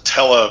webinar, it was a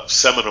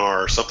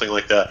tele-seminar or something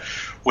like that,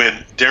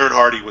 when Darren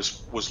Hardy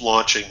was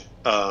launching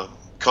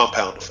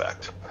Compound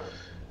Effect.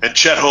 And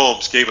Chet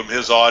Holmes gave him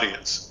his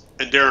audience.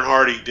 And Darren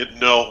Hardy didn't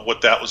know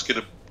what that was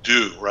going to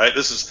do, right?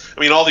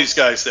 All these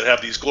guys that have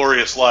these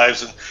glorious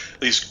lives and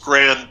these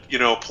grand,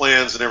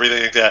 plans and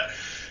everything like that.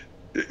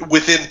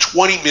 Within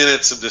 20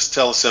 minutes of this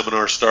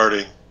teleseminar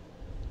starting,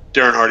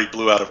 Darren Hardy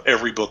blew out of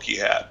every book he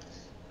had.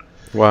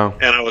 Wow.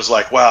 And I was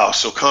like, wow,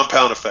 so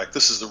Compound Effect,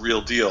 this is the real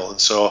deal. And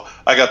so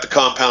I got the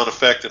Compound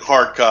Effect in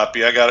hard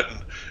copy. I got it in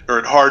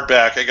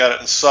hardback. I got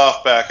it in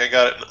softback. I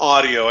got it in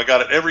audio. I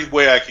got it every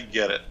way I could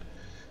get it.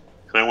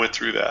 And I went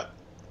through that.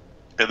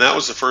 And that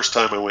was the first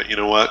time I went, you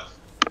know what?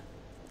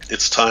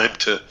 It's time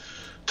to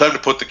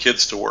put the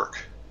kids to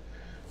work.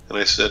 And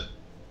I said,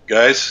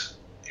 guys,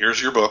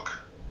 here's your book.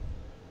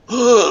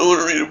 Oh, I don't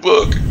want to read a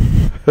book.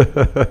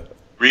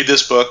 Read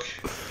this book.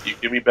 You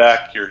give me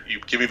back your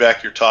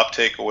top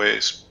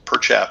takeaways per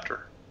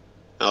chapter,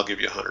 and I'll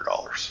give you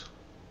 $100.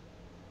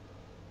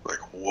 Like,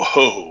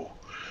 whoa.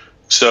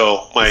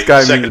 So my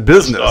second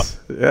business.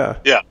 Yeah.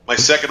 My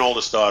second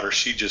oldest daughter,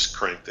 she just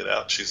cranked it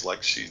out. She's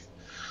like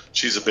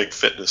she's a big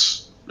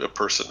fitness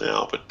person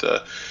now.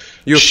 But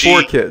you have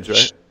 4 kids,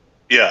 right?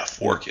 Yeah,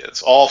 4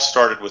 kids. All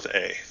started with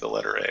A, the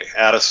letter A.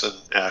 Addison,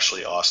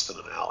 Ashley, Austin,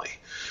 and Allie.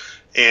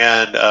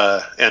 And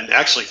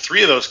actually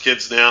 3 of those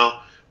kids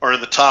now are in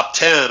the top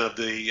 10 of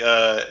the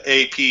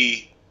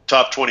AP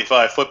top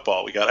 25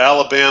 football. We got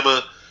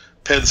Alabama,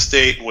 Penn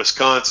State, and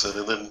Wisconsin,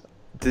 and then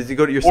did you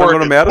go to your son go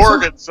to Madison?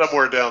 Oregon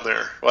somewhere down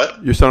there.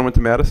 What? Your son went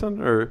to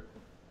Madison, or?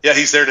 Yeah,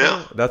 he's there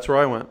now. That's where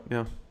I went.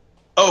 Yeah.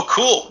 Oh,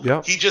 cool.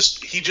 Yeah. He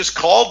just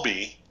called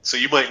me, so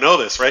you might know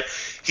this, right?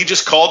 He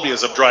just called me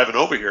as I'm driving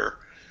over here.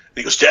 And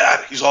he goes,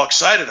 Dad, he's all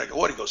excited. I go,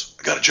 what? He goes,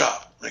 I got a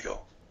job. And I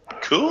go,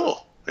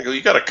 cool. I go,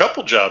 you got a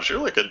couple jobs. You're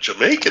like a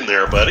Jamaican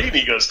there, buddy. And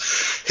he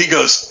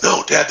goes,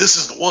 no, Dad, this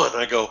is the one.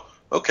 I go,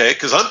 okay,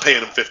 because I'm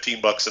paying him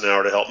 $15 an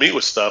hour to help me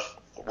with stuff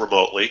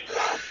remotely.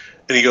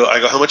 And I go,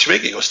 how much you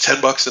making? He goes,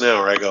 $10 an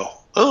hour. I go,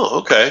 oh,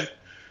 okay.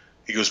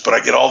 He goes, but I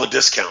get all the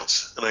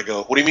discounts. And I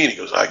go, what do you mean? He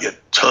goes, I get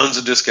tons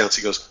of discounts.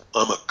 He goes,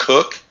 I'm a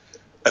cook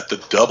at the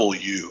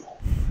W.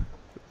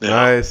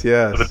 Nice,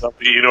 yes.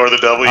 You know where the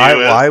W is?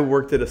 I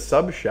worked at a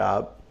sub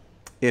shop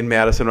in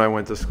Madison when I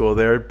went to school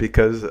there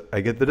because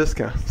I get the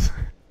discounts.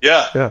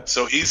 Yeah.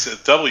 So he's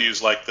at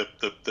W's like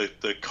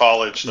the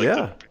college, like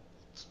the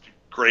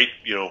great,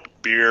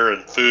 beer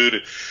and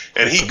food,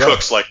 and he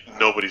cooks like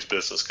nobody's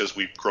business because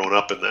we've grown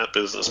up in that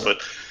business.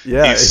 But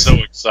he's so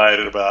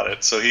excited about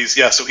it. So he's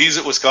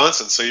at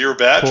Wisconsin. So you're a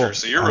Badger. Cool.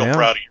 So you're real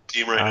proud of your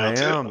team right now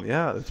too. I am.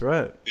 Yeah, that's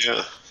right.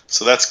 Yeah.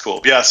 So that's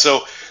cool. Yeah.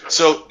 So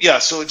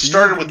it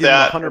started with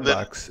that.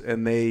 $100,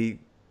 and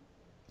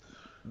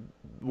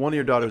one of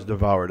your daughters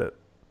devoured it.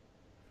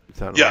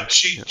 Yeah,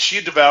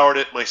 she devoured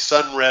it. My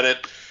son read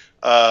it.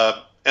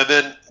 And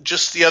then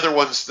just the other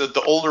ones,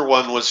 the older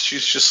one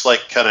she's just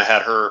like kind of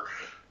had her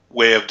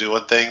way of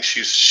doing things.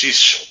 She's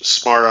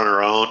smart on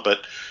her own,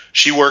 but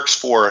she works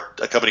for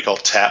a company called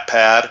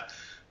TapPad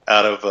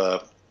out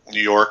of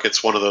New York.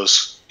 It's one of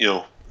those,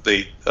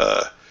 Big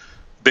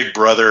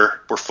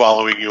Brother, we're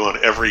following you on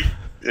every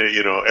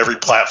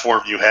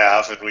platform you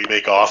have, and we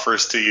make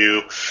offers to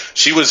you.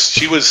 She was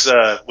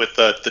with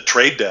the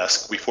trade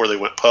desk before they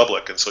went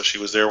public, and so she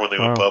was there when they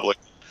went public.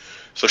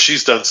 So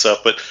she's done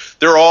stuff, but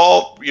they're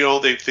all,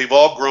 they've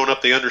all grown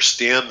up. They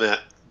understand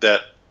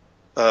that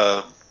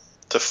to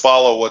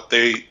follow what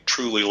they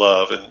truly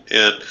love,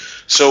 and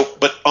so.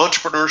 But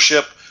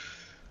entrepreneurship,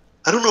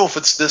 I don't know if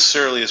it's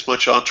necessarily as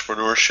much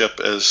entrepreneurship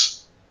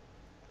as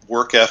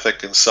work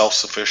ethic and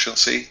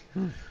self-sufficiency.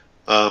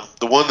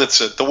 The one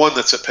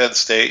that's at Penn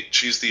State,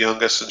 she's the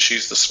youngest and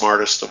she's the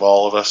smartest of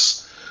all of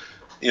us.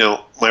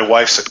 My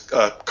wife's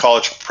a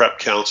college prep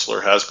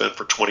counselor, has been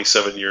for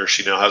 27 years.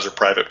 She now has her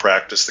private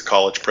practice, the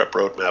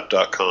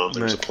collegepreproadmap.com.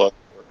 There's a plug.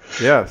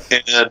 Yes.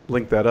 And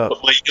link that up.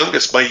 But my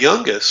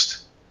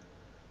youngest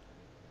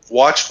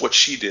watched what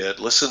she did,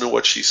 listened to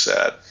what she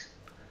said,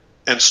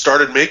 and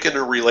started making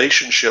her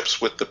relationships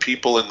with the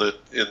people in the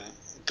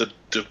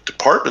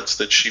departments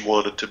that she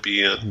wanted to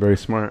be in. Very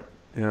smart.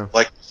 Yeah.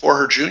 Like for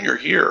her junior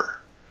year.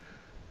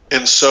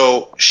 And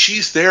so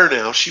she's there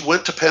now. She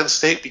went to Penn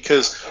State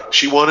because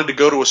she wanted to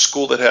go to a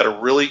school that had a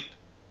really,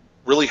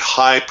 really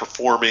high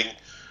performing,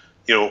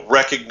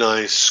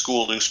 recognized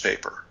school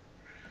newspaper.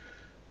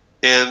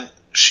 And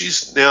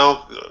she's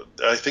now,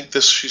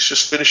 she's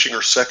just finishing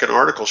her second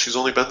article. She's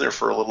only been there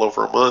for a little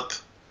over a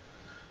month.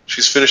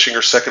 She's finishing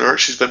her second article.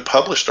 She's been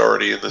published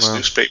already in this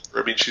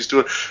newspaper. I mean, she's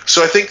doing.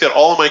 So I think that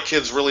all of my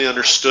kids really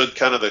understood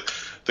kind of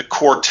the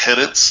core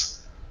tenets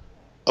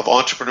of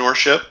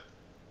entrepreneurship.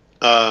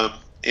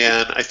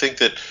 And I think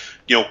that,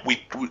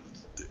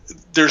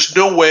 there's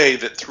no way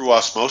that through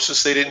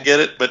osmosis they didn't get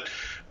it. But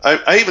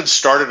I even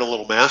started a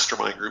little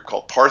mastermind group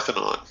called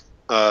Parthenon.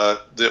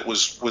 That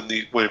was when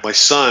my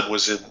son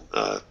was in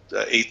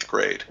 8th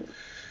grade,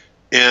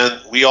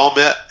 and we all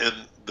met. And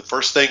the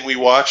first thing we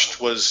watched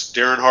was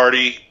Darren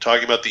Hardy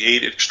talking about the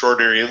 8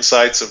 extraordinary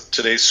insights of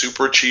today's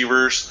super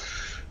achievers.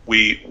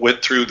 We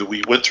went through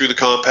the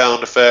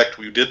compound effect.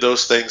 We did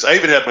those things. I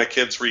even had my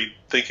kids read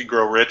Think and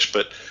Grow Rich,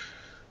 but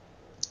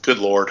good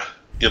Lord,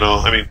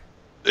 I mean,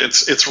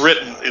 it's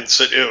written.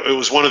 It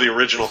was one of the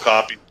original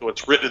copies, so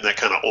it's written in that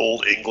kind of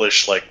old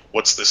English, like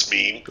what's this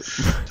mean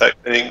type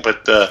thing.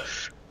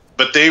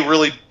 But they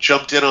really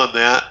jumped in on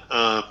that,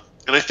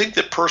 and I think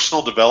that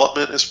personal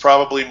development is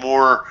probably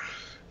more,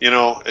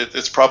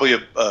 it's probably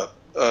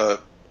a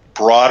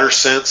broader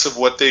sense of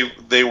what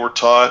they were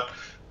taught.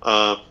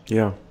 And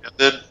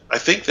then I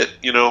think that,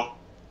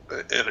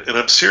 and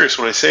I'm serious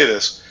when I say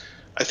this,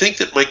 I think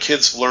that my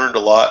kids learned a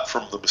lot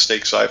from the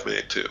mistakes I've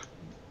made too.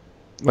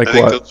 Like I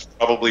think those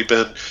probably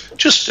been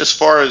just as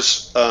far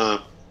as,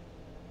 money,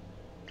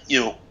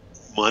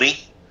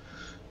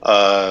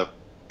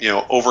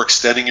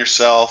 overextending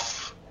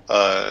yourself,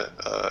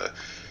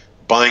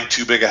 buying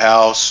too big a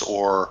house,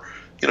 or,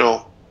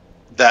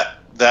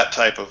 that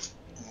type of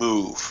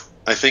move.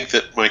 I think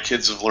that my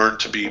kids have learned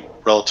to be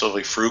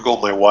relatively frugal.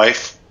 My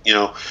wife,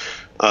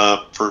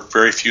 for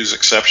very few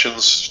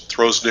exceptions,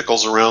 throws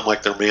nickels around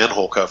like they're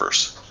manhole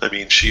covers. I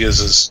mean, she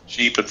is as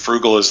cheap and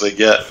frugal as they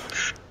get.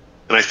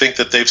 And I think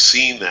that they've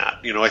seen that.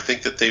 I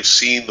think that they've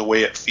seen the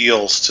way it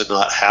feels to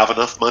not have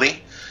enough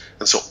money.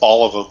 And so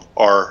all of them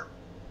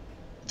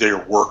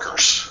they're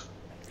workers.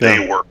 Yeah.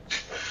 They work.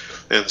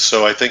 And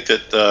so I think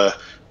that,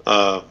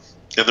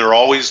 and they're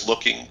always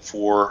looking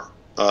for,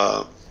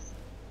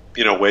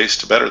 ways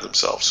to better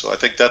themselves. So I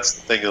think that's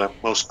the thing that I'm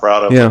most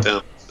proud of with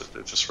them.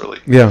 It just really,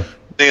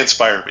 they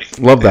inspire me.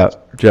 Love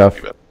that, Jeff.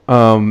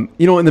 In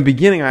the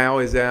beginning, I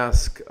always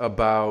ask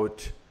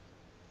about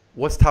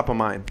what's top of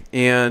mind.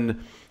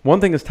 And one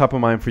thing that's top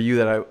of mind for you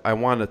that I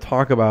want to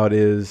talk about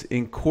is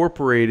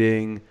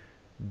incorporating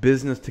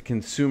business to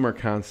consumer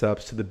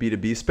concepts to the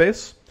B2B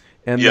space,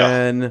 and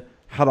then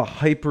how to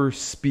hyper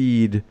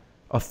speed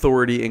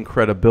authority and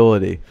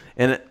credibility.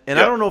 And I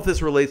don't know if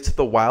this relates to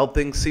the Wild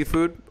Things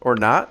seafood or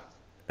not.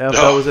 If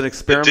that was an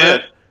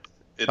experiment.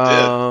 It did. So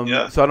I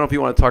don't know if you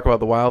want to talk about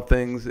the Wild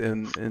Things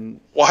and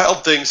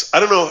Wild Things.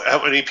 I don't know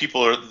how many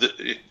people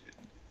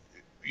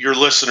your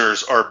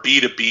listeners are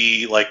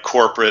B2B, like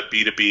corporate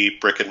B2B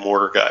brick and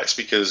mortar guys,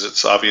 because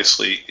it's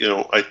obviously,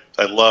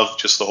 I love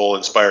just the whole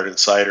Inspired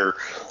Insider,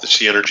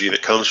 the energy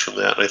that comes from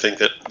that. And I think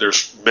that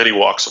there's many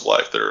walks of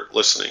life that are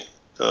listening.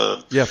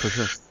 For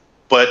sure.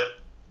 But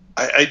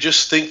I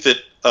just think that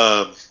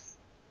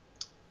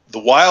the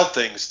Wild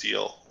Things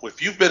deal,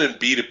 if you've been in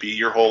B2B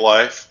your whole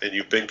life and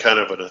you've been kind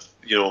of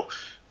you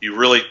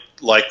really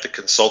like the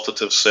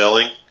consultative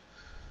selling,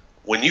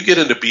 when you get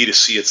into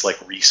B2C, it's like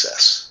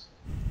recess.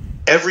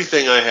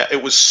 Everything I had,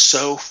 it was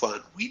so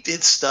fun. We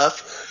did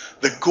stuff,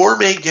 the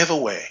gourmet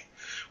giveaway,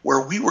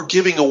 where we were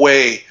giving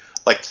away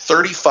like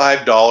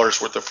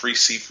 $35 worth of free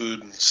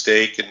seafood and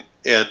steak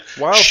and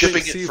Wild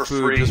shipping Things it for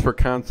seafood, free. Just for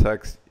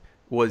context,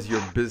 was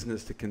your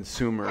business to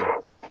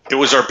consumer. It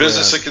was our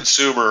business to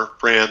consumer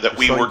brand that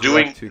we were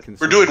doing.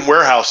 We're doing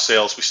warehouse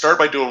sales. We started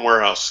by doing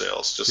warehouse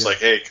sales, just like,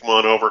 hey, come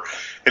on over.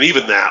 And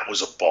even that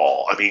was a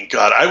ball. I mean,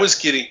 God, I was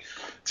getting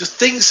just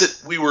things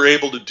that we were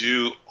able to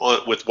do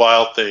with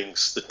Wild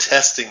Things. The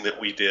testing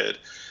that we did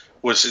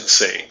was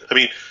insane. I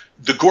mean,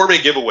 the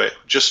gourmet giveaway,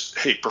 just,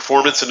 hey,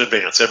 performance in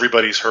advance.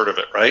 Everybody's heard of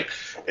it, right?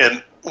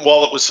 And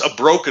while it was a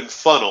broken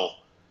funnel,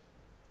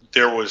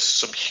 there was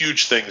some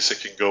huge things that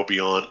can go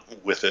beyond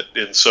with it.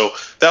 And so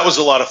that was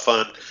a lot of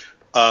fun.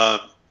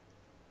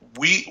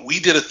 We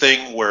did a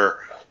thing where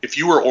if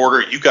you were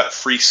ordering, you got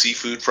free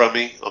seafood from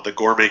me on the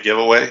gourmet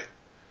giveaway.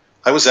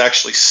 I was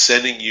actually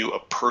sending you a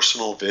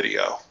personal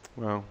video.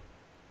 Wow.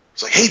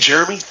 It's like, hey,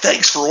 Jeremy,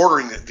 thanks for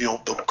ordering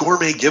the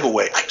gourmet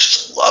giveaway. I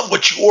just love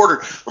what you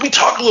ordered. Let me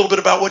talk a little bit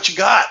about what you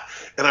got.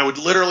 And I would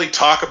literally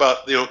talk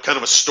about, kind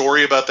of a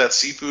story about that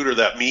seafood or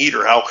that meat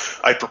or how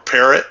I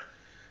prepare it.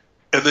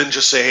 And then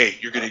just say, hey,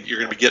 you're gonna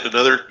be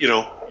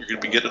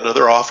getting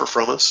another offer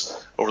from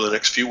us over the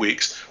next few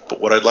weeks.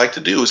 But what I'd like to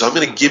do is I'm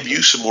going to give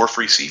you some more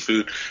free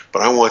seafood,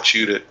 but I want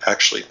you to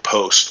actually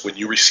post when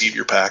you receive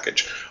your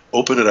package.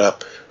 Open it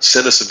up,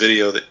 send us a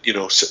video that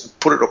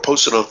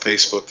post it on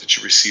Facebook that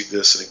you received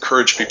this, and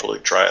encourage people to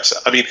try us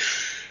out. I mean,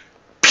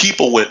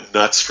 people went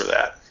nuts for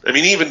that. I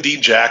mean, even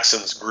Dean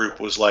Jackson's group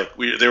was like,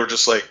 they were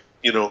just like,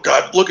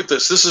 God, look at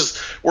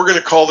this. We're going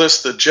to call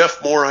this the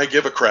Jeff Moore I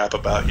Give a Crap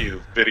About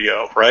You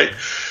video, right?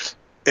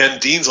 And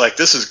Dean's like,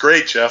 this is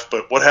great, Jeff,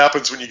 but what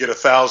happens when you get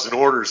 1,000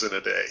 orders in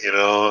a day,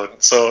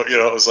 And so,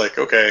 it was like,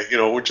 okay,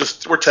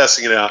 we're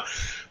testing it out.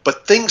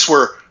 But things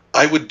where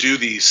I would do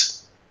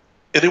these,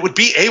 and it would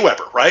be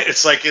AWeber, right?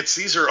 It's like,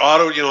 these are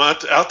auto,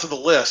 out to the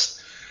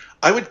list.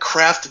 I would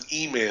craft an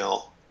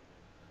email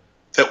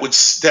that would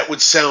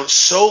sound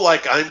so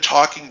like I'm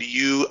talking to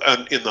you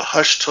in the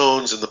hushed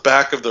tones in the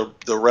back of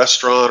the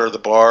restaurant or the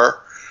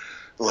bar.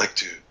 I'm like,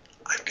 dude,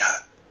 I've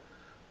got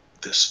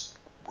this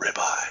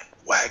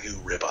Wagyu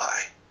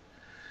ribeye,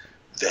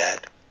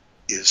 that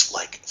is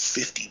like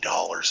 $50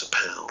 a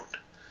pound.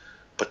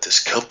 But this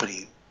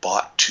company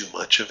bought too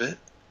much of it,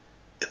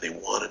 and they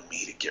wanted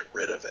me to get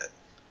rid of it.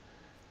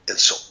 And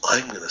so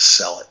I'm going to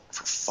sell it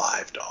for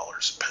 $5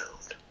 a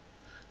pound.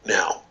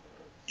 Now,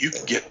 you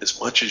can get as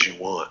much as you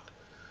want,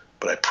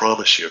 but I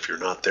promise you, if you're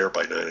not there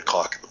by 9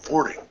 o'clock in the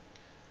morning,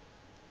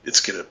 it's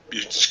gonna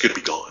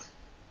be gone.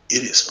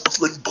 It is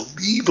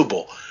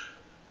unbelievable.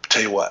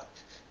 Tell you what,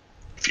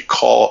 if you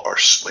call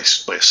my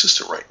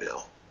assistant right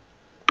now,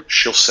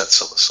 she'll set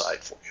some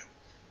aside for you.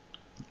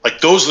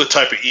 Like, those are the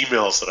type of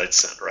emails that I'd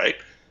send, right?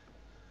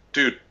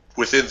 Dude,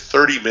 within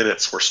 30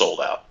 minutes, we're sold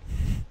out.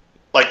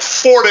 Like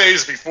 4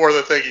 days before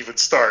the thing even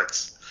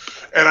starts.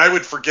 And I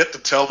would forget to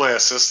tell my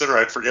assistant, or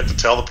I'd forget to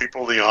tell the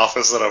people in the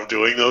office that I'm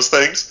doing those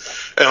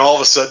things. And all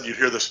of a sudden you'd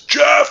hear this,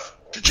 Jeff,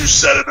 did you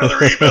send another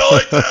email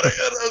like that again?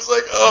 I was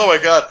like, oh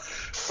my God.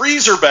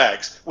 Freezer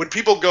bags. When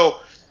people go,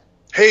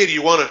 hey, do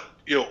you want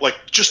to, like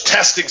just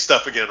testing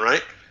stuff again,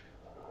 right?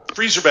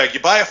 Freezer bag. You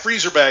buy a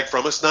freezer bag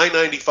from us,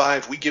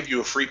 $9.95. We give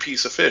you a free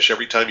piece of fish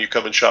every time you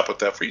come and shop with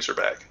that freezer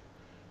bag.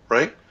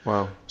 Right?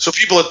 Wow. So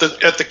people at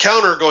the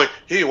counter are going,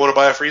 hey, you want to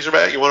buy a freezer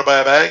bag? You want to buy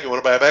a bag? You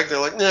want to buy a bag?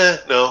 They're like, no,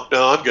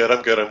 I'm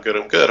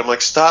good. I'm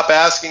like, stop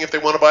asking if they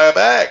want to buy a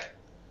bag.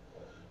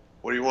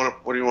 What do you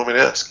want me to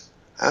ask?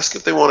 Ask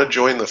if they want to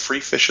join the Free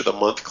Fish of the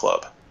Month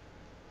Club.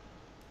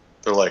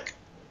 They're like,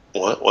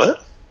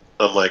 what?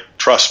 I'm like,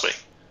 trust me.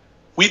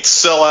 We'd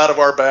sell out of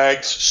our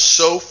bags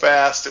so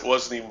fast it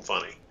wasn't even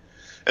funny.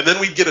 And then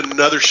we'd get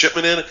another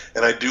shipment in,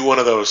 and I'd do one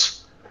of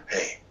those,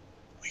 hey,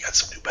 we got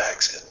some new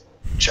bags in.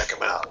 Check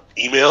them out.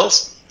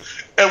 Emails.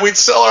 And we'd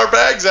sell our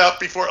bags out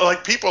before,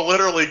 like, people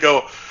literally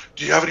go,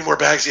 do you have any more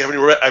bags? Do you have any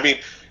more? I mean,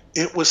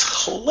 it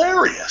was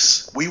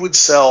hilarious. We would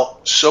sell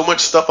so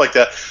much stuff like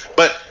that,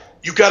 but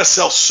you've got to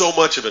sell so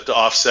much of it to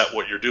offset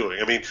what you're doing.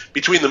 I mean,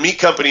 between the meat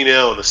company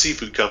now and the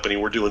seafood company,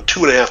 we're doing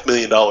 $2.5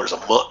 million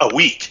a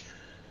week.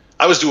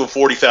 I was doing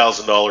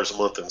 $40,000 a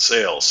month in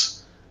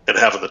sales and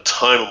having the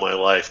time of my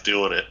life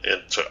doing it,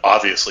 and so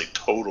obviously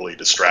totally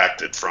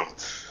distracted from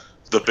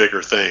the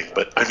bigger thing.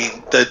 But I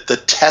mean,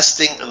 the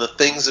testing and the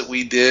things that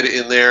we did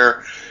in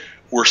there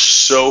were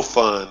so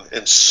fun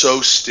and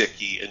so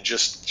sticky and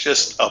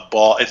just a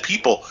ball. And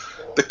people,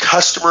 the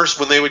customers,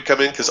 when they would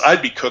come in, because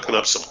I'd be cooking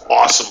up some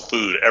awesome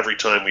food every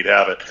time we'd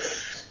have it,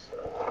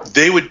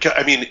 they would,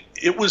 I mean,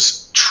 it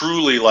was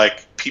truly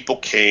like people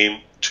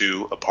came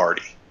to a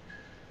party.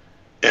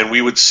 And we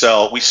would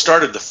sell, we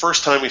started, the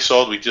first time we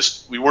sold,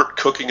 we weren't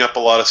cooking up a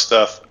lot of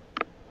stuff,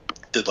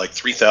 did like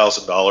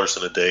 $3,000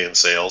 in a day in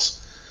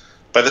sales.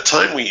 By the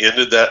time we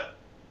ended that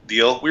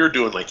deal, we were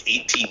doing like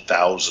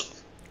 18,000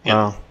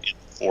 in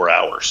 4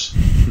 hours.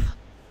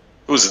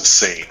 It was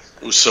insane.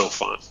 It was so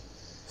fun.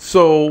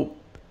 So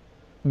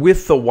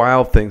with the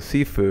wild thing,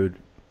 seafood,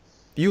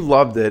 you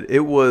loved it. It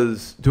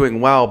was doing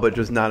well, but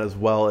just not as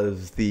well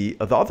as the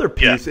other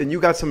piece. Yeah. And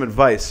you got some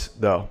advice,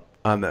 though,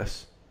 on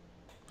this,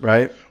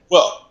 right?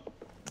 Well,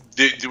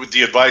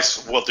 the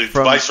advice,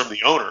 advice from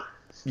the owner.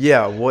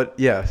 Yeah, what,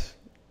 yes.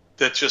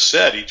 That just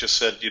said, he just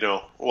said, you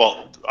know,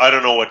 well, I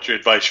don't know what your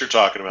advice you're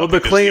talking about. Well,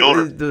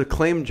 the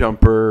claim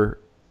jumper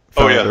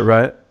founder,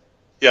 right?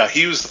 Yeah,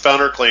 he was the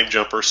founder of Claim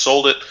Jumper,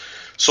 sold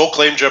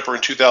Claim Jumper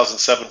in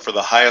 2007 for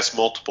the highest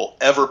multiple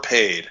ever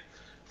paid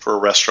for a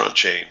restaurant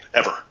chain,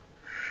 ever.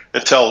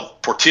 Until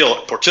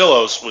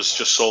Portillo's was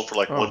just sold for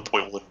like 1.1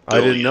 billion.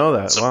 I didn't know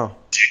that. Some wow.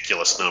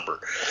 ridiculous number.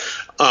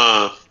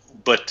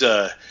 But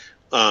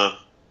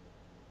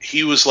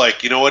he was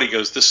like, you know what? He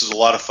goes, this is a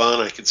lot of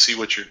fun. I can see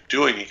what you're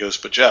doing. He goes,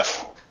 but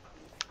Jeff,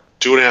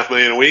 $2.5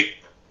 million a week,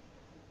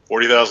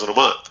 $40,000 a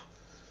month.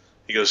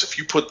 He goes, if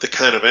you put the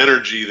kind of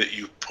energy that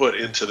you put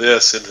into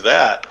this, into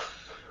that,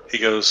 he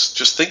goes,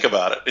 just think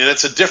about it. And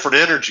it's a different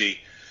energy,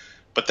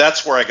 but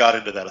that's where I got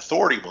into that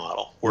authority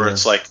model, where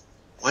it's like,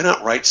 why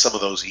not write some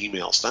of those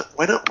emails?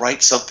 Why not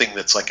write something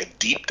that's like a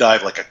deep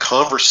dive, like a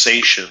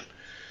conversation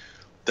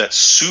that's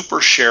super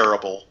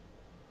shareable,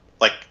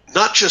 like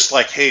not just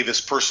like, hey,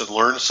 this person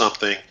learned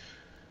something,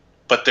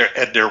 but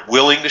they're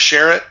willing to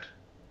share it.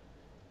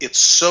 It's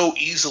so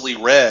easily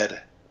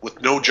read with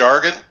no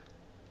jargon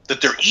that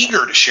they're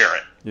eager to share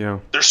it. Yeah.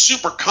 They're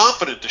super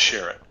confident to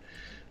share it.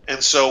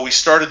 And so we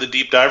started the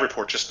deep dive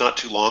report just not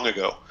too long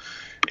ago.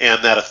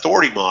 And that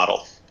authority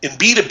model in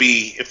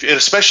B2B, and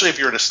especially if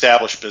you're an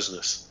established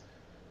business,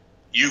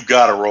 you've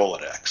got a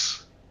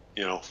Rolodex,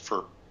 you know,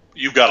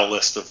 you've got a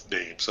list of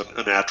names,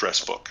 an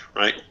address book,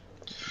 right?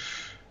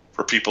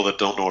 For people that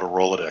don't know what a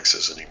Rolodex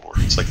is anymore.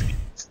 It's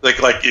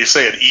like you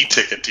say an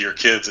e-ticket to your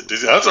kids at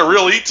Disney. That's a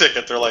real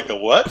e-ticket. They're like, a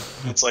what?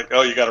 It's like,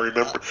 oh, you got to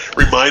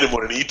remind them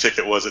what an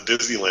e-ticket was at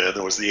Disneyland.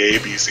 There was the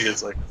A, B, C.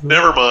 It's like,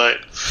 never mind.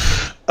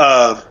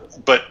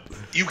 But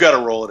you've got a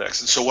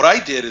Rolodex. And so what I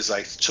did is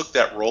I took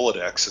that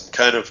Rolodex and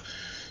kind of,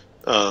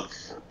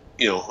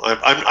 you know,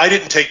 I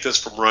didn't take this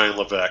from Ryan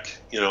Levesque,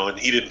 you know, and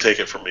he didn't take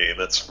it from me. And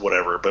that's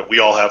whatever. But we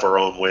all have our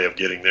own way of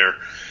getting there.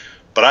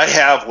 But I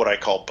have what I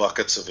call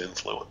buckets of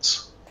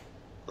influence,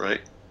 right?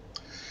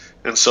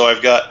 And so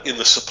I've got in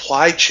the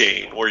supply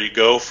chain where you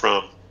go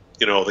from,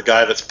 you know, the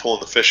guy that's pulling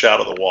the fish out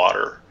of the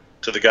water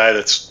to the guy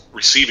that's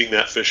receiving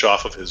that fish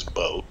off of his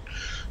boat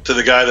to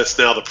the guy that's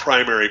now the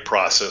primary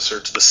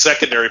processor to the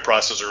secondary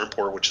processor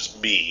importer, which is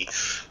me,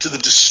 to the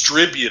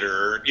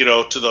distributor, you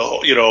know, to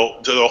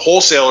the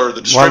wholesaler,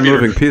 the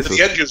distributor, to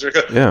the end user,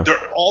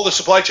 all the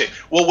supply chain.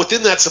 Well,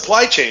 within that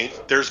supply chain,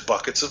 there's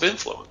buckets of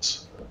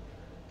influence.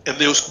 And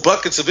those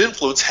buckets of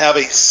influence have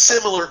a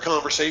similar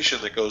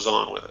conversation that goes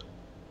on with it,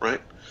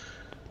 right?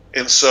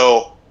 And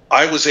so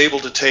I was able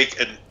to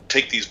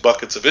take these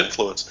buckets of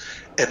influence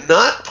and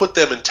not put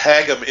them and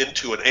tag them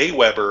into an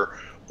AWeber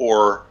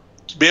or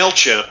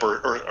MailChimp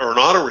or an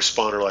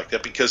autoresponder like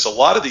that, because a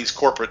lot of these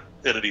corporate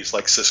entities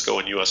like Cisco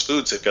and US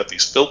Foods, they've got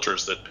these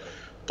filters that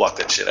block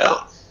that shit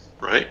out,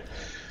 right?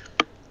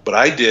 But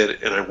I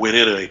did, and I went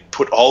in and I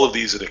put all of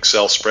these in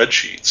Excel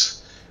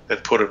spreadsheets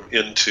and put them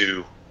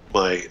into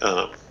my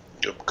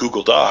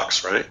Google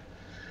Docs, right?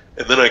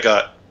 And then I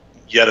got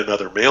yet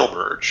another mail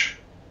merge,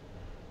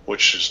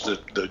 which is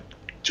the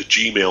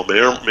Gmail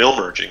mail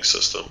merging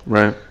system.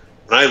 Right.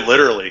 And I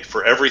literally,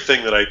 for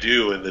everything that I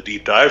do in the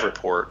deep dive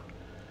report,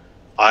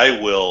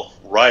 I will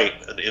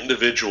write an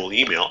individual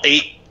email,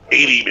 eight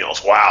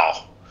emails,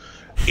 wow,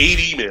 8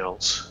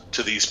 emails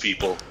to these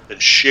people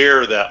and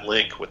share that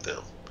link with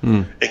them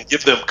and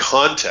give them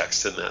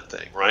context in that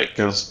thing, right?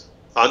 Because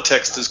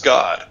context is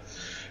God.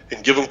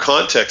 And give them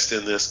context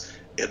in this.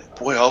 And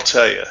boy, I'll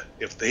tell you,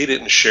 if they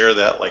didn't share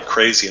that like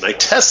crazy, and I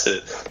tested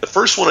it. The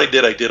first one I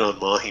did on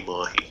Mahi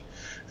Mahi.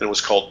 And it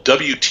was called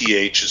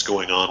WTH is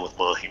going on with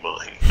Mahi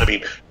Mahi. I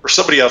mean, for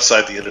somebody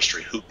outside the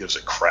industry, who gives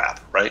a crap,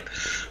 right?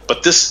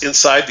 But this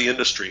inside the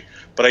industry.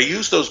 But I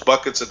used those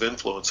buckets of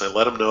influence. I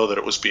let them know that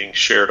it was being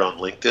shared on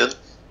LinkedIn.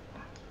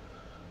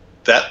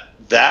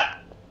 that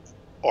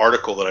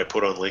article that I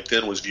put on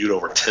LinkedIn was viewed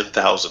over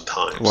 10,000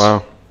 times.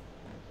 Wow.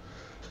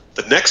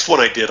 The next one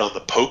I did on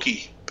the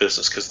pokey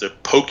business, because the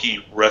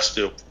pokey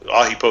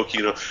ahi pokey,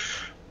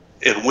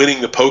 and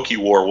winning the pokey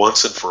war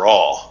once and for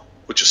all,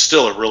 which is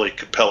still a really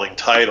compelling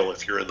title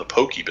if you're in the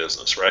pokey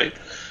business, right?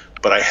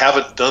 But I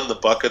haven't done the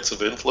buckets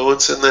of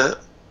influence in that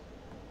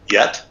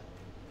yet.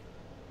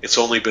 It's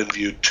only been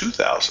viewed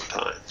 2,000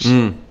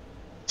 times.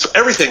 So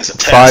everything's a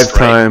test. 5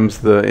 times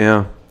the,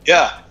 yeah.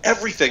 Yeah,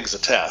 everything's a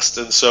test.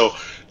 And so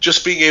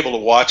just being able to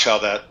watch how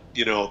that,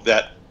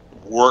 that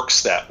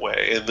works that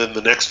way. And then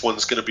the next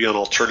one's going to be on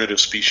alternative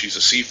species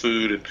of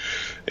seafood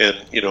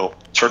and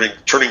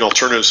turning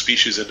alternative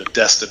species into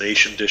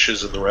destination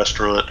dishes in the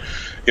restaurant.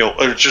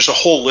 Just a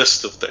whole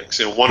list of things.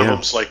 One of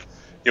them's like,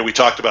 we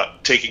talked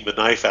about taking the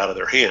knife out of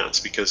their hands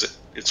because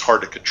it's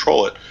hard to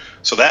control it.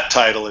 So that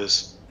title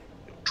is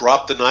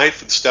drop the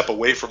knife and step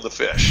away from the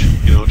fish,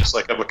 just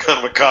like I'm a kind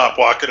of a cop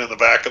walking in the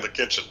back of the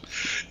kitchen,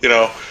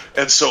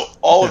 and so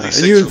all of these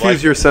things. And you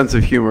infuse your sense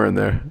of humor in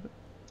there.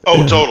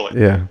 Oh,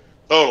 totally. Yeah.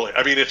 Totally.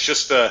 I mean, it's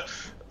just,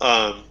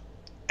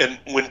 and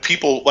when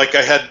people, like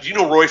I had,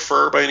 Roy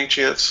Furr by any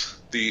chance?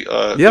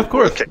 Yeah, of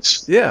course.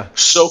 Case. Yeah.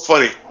 So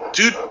funny.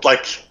 Dude,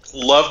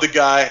 love the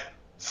guy,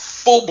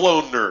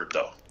 full-blown nerd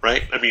though,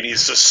 right? I mean,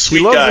 he's a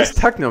sweet guy. He loves his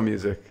techno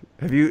music.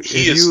 Have you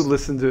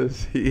listened to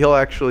his, he'll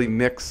actually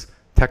mix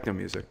techno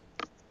music.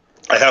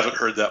 I haven't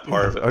heard that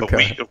part of it.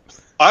 Okay. But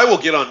I will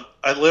get on,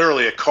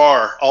 literally a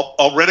car.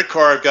 I'll rent a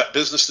car. I've got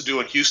business to do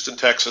in Houston,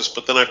 Texas,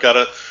 but then I've got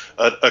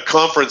a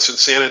conference in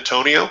San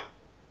Antonio.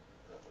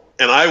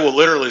 And I will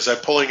literally, as I'm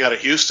pulling out of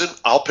Houston,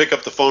 I'll pick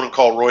up the phone and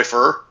call Roy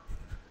Furr,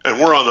 and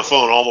we're on the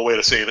phone all the way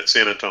to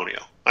San Antonio.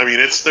 I mean,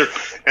 it's there,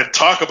 and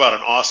talk about an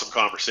awesome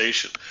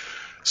conversation.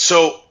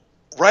 So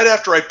right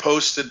after I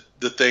posted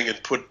the thing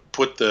and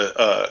put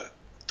the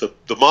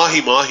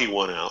Mahi Mahi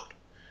one out,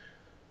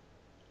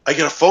 I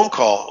get a phone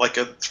call like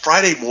a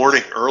Friday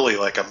morning early,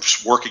 like I'm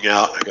just working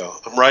out. And I go,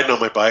 I'm riding on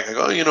my bike. I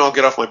go, I'll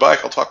get off my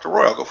bike. I'll talk to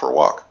Roy. I'll go for a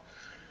walk.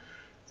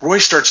 Roy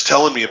starts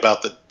telling me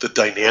about the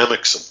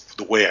dynamics of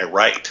the way I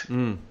write.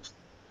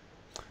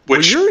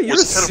 Which you're a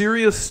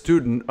serious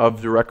student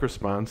of direct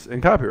response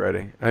and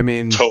copywriting. I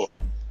mean, total.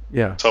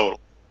 Yeah. Total.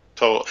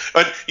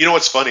 And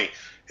what's funny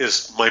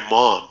is my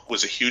mom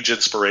was a huge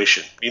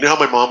inspiration. You know how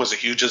my mom was a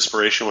huge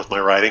inspiration with my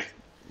writing?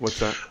 What's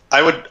that?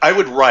 I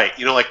would write,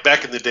 like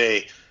back in the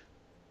day,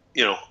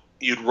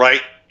 you'd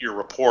write your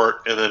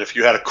report, and then if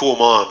you had a cool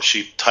mom,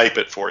 she'd type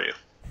it for you.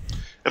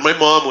 And my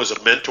mom was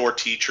a mentor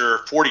teacher,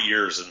 40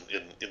 years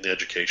in the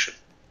education.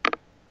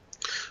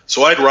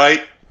 So I'd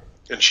write,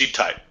 and she'd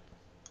type.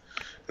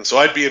 And so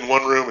I'd be in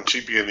one room, and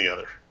she'd be in the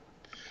other.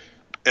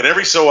 And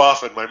every so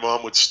often, my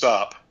mom would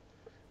stop,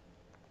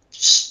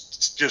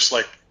 just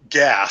like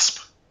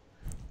gasp,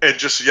 and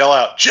just yell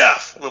out,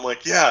 "Jeff!" And I'm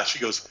like, "Yeah." She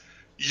goes,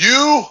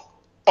 "You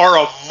are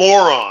a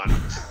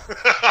moron."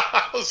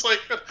 I was like,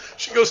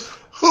 she goes,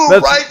 "Who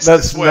writes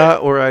this way?"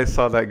 That's not where I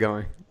saw that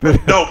going.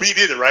 No, me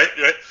neither, right?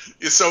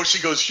 So she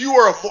goes, "You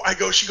are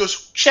a," she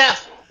goes,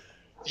 "Jeff,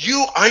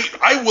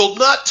 I will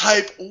not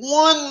type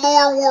one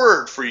more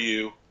word for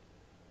you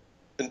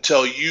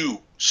until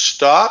you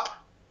stop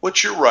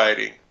what you're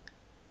writing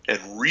and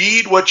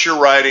read what you're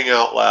writing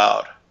out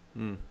loud.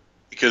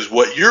 Because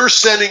what you're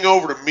sending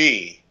over to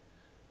me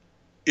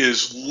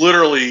is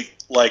literally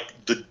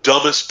like the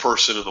dumbest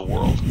person in the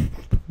world."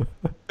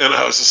 And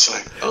I was just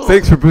like, "Oh,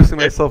 thanks for boosting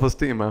my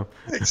self-esteem, Mom."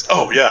 Thanks.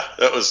 Oh yeah,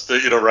 that was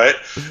right.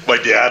 My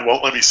dad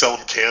won't let me sell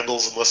him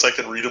candles unless I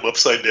can read them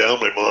upside down.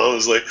 My mom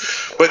was like,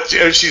 but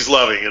she's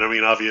loving it. I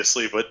mean,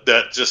 obviously, but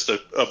that just a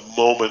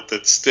moment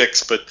that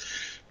sticks. But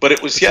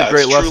it was it's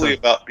truly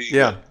about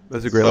being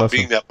that's a great lesson.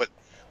 Being that.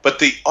 But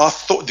the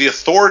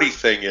authority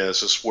thing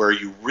is where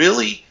you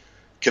really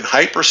can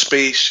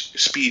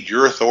speed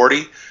your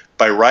authority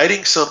by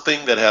writing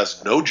something that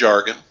has no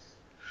jargon,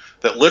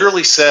 that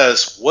literally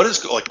says what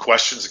is like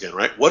questions again,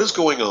 right? What is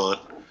going on?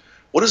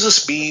 What does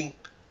this mean?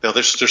 Now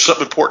there's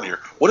something important here.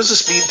 What does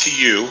this mean to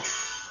you?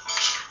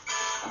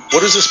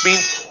 What does this mean?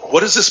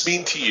 What does this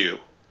mean to you?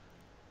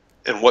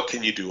 And what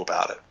can you do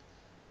about it?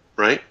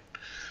 Right?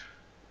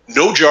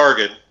 No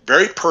jargon,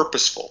 very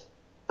purposeful,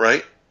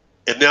 right?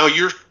 And now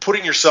you're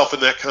putting yourself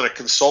in that kind of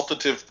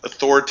consultative,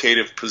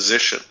 authoritative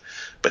position.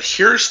 But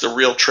here's the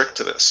real trick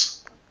to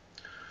this.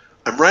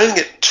 I'm writing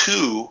it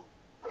to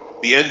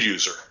the end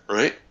user,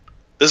 right?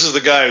 This is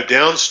the guy who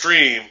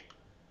downstream,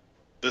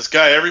 this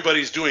guy,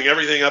 everybody's doing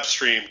everything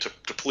upstream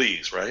to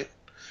please, right?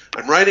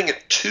 I'm writing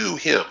it to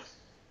him,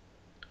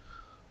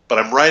 but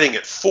I'm writing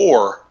it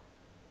for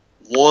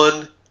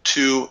 1,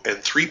 2, and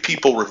 3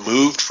 people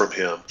removed from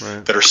him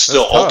that are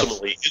still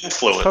ultimately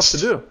influenced. It's tough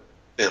to do.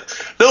 Yeah.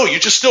 No, you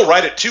just still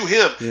write it to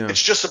him. Yeah.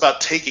 It's just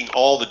about taking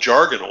all the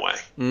jargon away.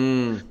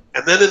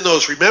 And then in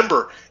those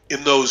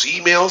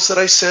emails that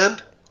I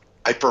send,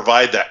 I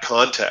provide that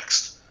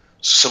context.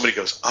 So somebody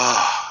goes,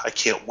 I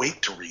can't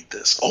wait to read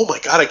this. Oh my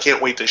God, I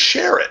can't wait to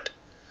share it.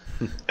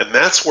 And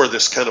that's where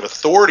this kind of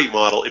authority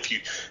model, if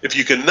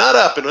you can nut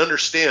up and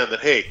understand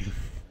that, hey,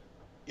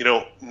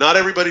 not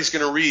everybody's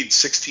going to read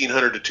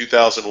 1,600 to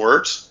 2,000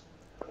 words,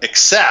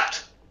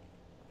 except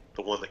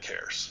the one that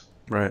cares.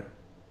 Right.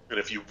 And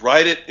if you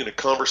write it in a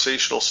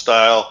conversational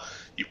style,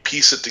 you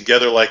piece it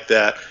together like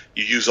that,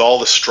 you use all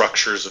the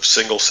structures of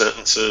single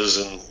sentences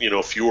and,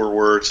 fewer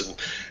words and,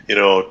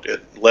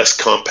 less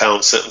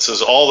compound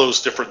sentences, all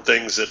those different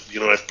things that,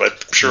 I'm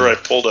sure I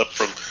pulled up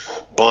from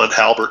Bond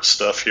Halbert's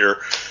stuff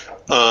here.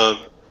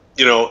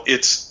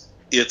 It's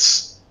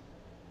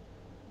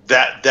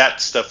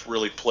that stuff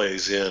really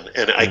plays in.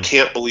 And I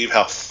can't believe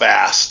how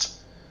fast,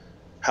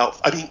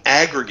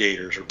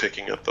 aggregators are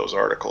picking up those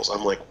articles.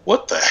 I'm like,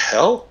 what the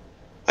hell?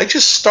 I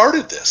just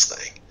started this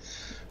thing.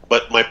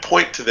 But my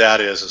point to that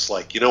is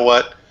like, you know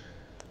what?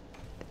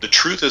 The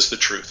truth is the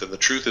truth, and the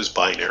truth is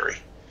binary.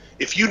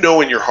 If you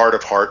know in your heart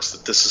of hearts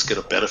that this is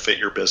going to benefit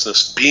your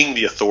business, being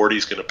the authority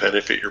is going to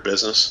benefit your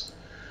business,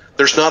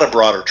 there's not a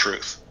broader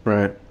truth.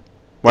 Right.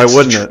 Why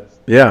wouldn't it?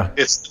 Yeah.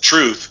 It's the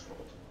truth.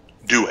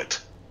 Do it.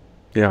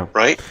 Yeah.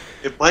 Right?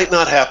 It might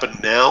not happen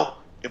now.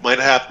 It might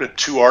happen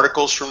 2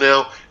 articles from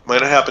now. It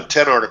might not happen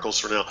 10 articles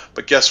from now.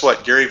 But guess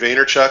what? Gary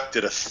Vaynerchuk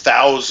did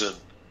 1,000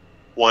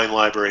 wine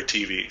library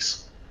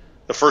TVs.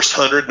 The first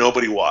 100,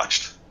 nobody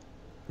watched.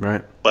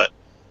 Right. But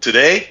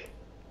today,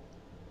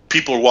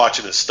 people are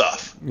watching his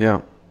stuff.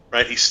 Yeah.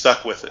 Right? He's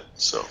stuck with it.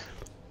 So,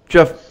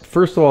 Jeff,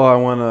 first of all, I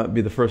want to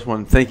be the first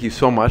one. Thank you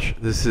so much.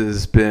 This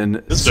has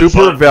been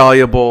super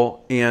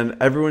valuable, and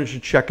everyone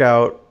should check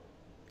out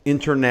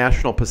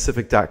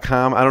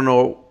InternationalPacific.com. I don't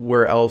know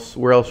where else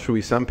should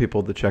we send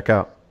people to check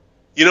out?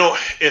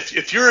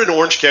 If you're in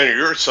Orange County, or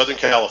you're in Southern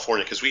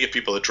California, because we get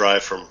people that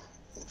drive from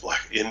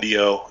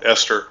Indio.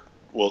 Esther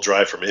will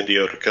drive from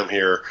Indio to come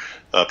here.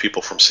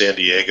 People from San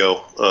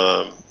Diego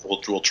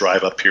will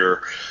drive up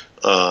here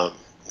and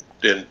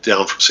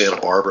down from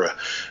Santa Barbara.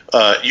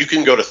 You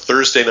can go to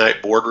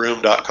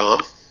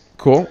ThursdayNightBoardroom.com.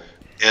 Cool.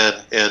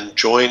 And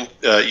join.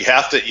 You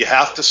have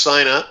to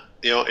sign up.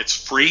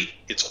 It's free.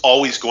 It's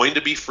always going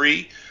to be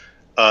free.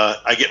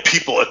 I get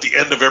people at the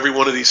end of every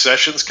one of these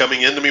sessions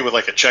coming into me with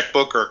like a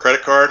checkbook or a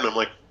credit card, and I'm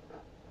like,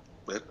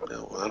 I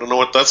don't know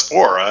what that's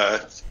for.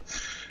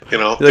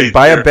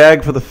 Buy a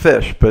bag for the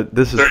fish, but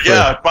this is free.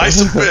 Yeah, buy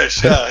some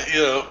fish.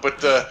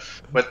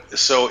 But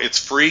so it's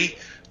free,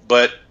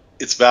 but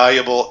it's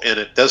valuable, and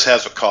it does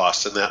have a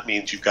cost, and that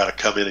means you've got to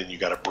come in and you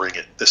got to bring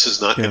it. This is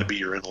not going to be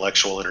your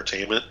intellectual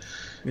entertainment,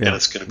 and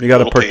it's going to be. You got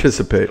to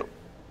participate.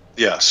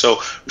 Yeah. So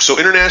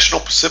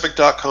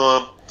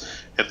InternationalPacific.com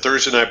and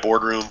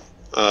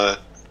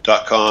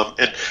ThursdayNightBoardroom.com.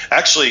 And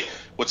actually,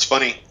 what's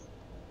funny,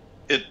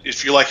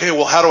 if you're like, hey,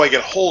 well, how do I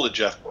get a hold of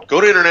Jeff?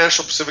 Go to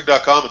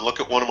InternationalPacific.com and look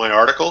at one of my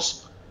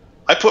articles.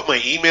 I put my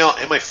email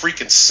and my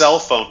freaking cell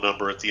phone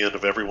number at the end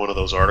of every one of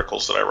those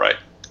articles that I write.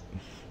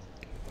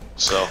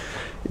 So,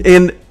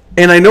 and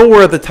I know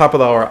we're at the top of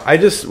the hour. I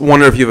just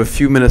wonder if you have a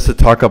few minutes to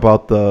talk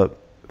about the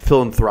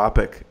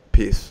philanthropic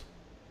piece.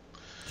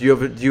 Do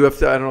you have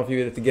to? I don't know if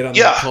you have to get on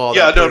that call.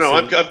 Yeah, no,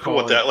 I'm cool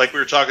with that. Like we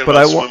were talking about.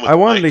 But I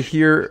wanted to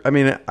hear. I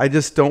mean, I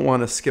just don't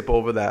want to skip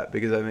over that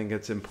because I think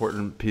it's an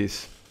important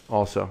piece.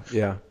 Also,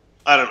 yeah.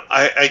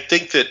 I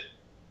think that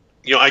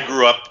I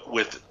grew up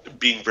with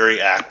being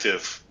very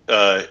active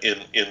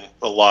in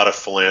a lot of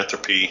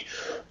philanthropy,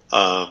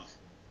 and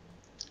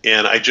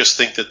I just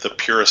think that the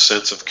purest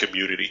sense of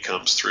community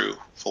comes through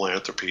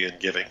philanthropy and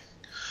giving.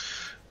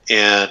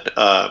 And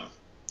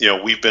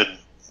we've been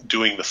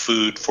doing the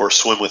food for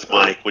Swim with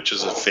Mike, which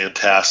is a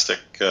fantastic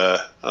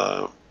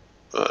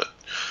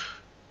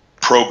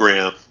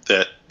program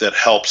that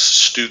helps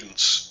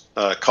students,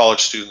 college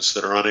students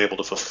that are unable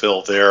to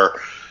fulfill their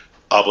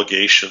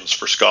obligations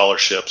for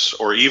scholarships,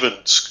 or even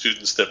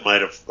students that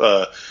might have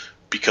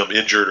become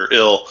injured or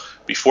ill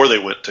before they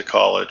went to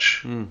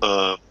college,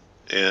 but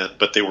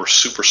they were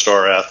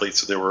superstar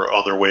athletes and they were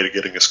on their way to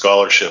getting a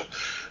scholarship.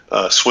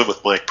 Swim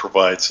with Mike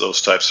provides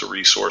those types of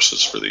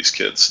resources for these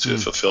kids to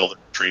fulfill their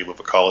dream of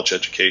a college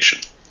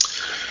education,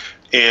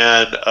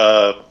 and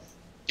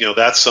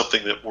that's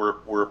something that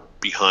we're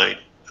behind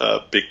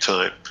big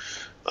time.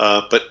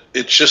 But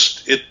it's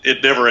just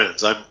it never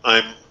ends.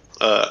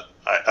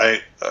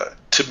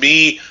 To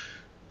me,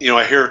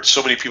 I hear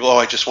so many people,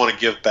 I just want to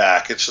give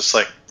back. It's just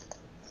like,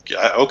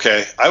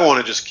 okay, I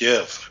want to just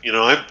give.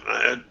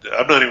 I'm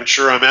not even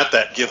sure I'm at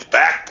that give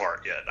back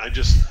part yet. I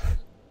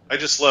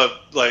just love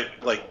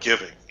like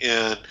giving,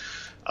 and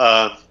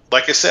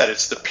like I said,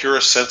 it's the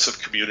purest sense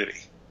of community.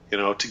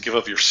 To give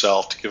of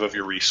yourself, to give of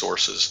your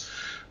resources,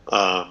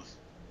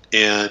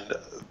 and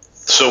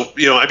so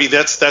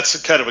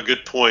that's kind of a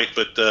good point.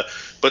 But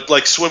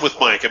like Swim with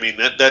Mike,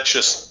 that's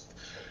just,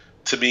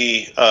 to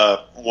me,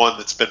 one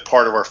that's been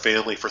part of our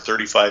family for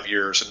 35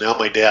 years, and now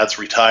my dad's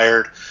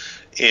retired,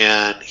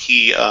 and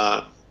he,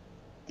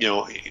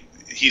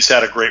 he's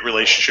had a great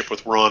relationship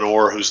with Ron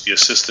Orr, who's the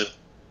assistant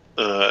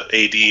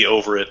AD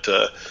over at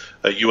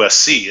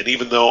USC, and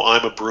even though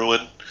I'm a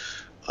Bruin,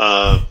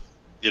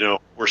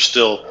 we're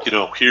still,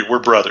 here we're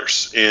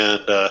brothers,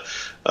 and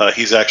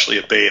he's actually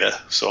a Beta,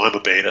 so I'm a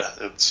Beta,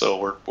 and so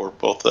we're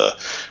both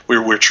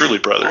we're truly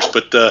brothers.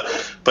 But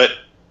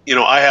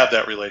I have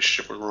that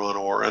relationship with Ron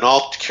Orr, and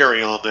I'll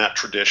carry on that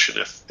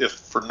tradition if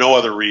for no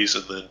other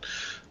reason than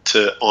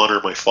to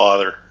honor my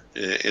father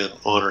and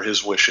honor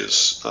his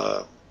wishes.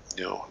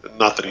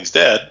 Not that he's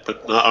dead,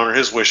 but honor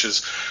his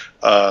wishes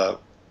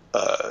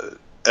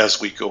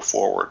as we go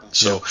forward. And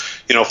so,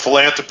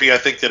 philanthropy, I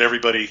think that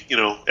everybody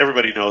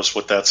knows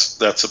what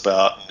that's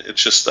about. And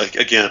it's just like,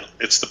 again,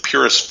 it's the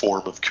purest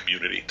form of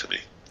community to me.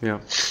 Yeah.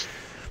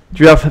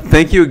 Jeff,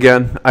 thank you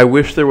again. I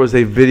wish there was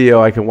a video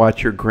I could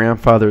watch your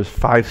grandfather's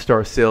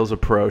 5-star sales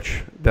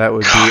approach. That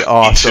would be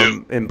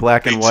awesome in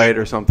black and white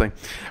or something.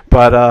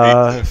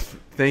 But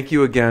thank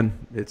you again.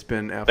 It's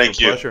been an absolute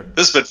pleasure.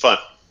 This has been fun.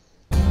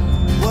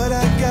 What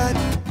I got,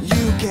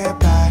 you can't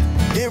buy.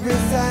 It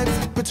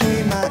resides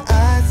between my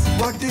eyes.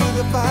 Walked through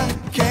the fire,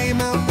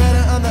 came out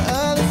better on the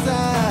other side.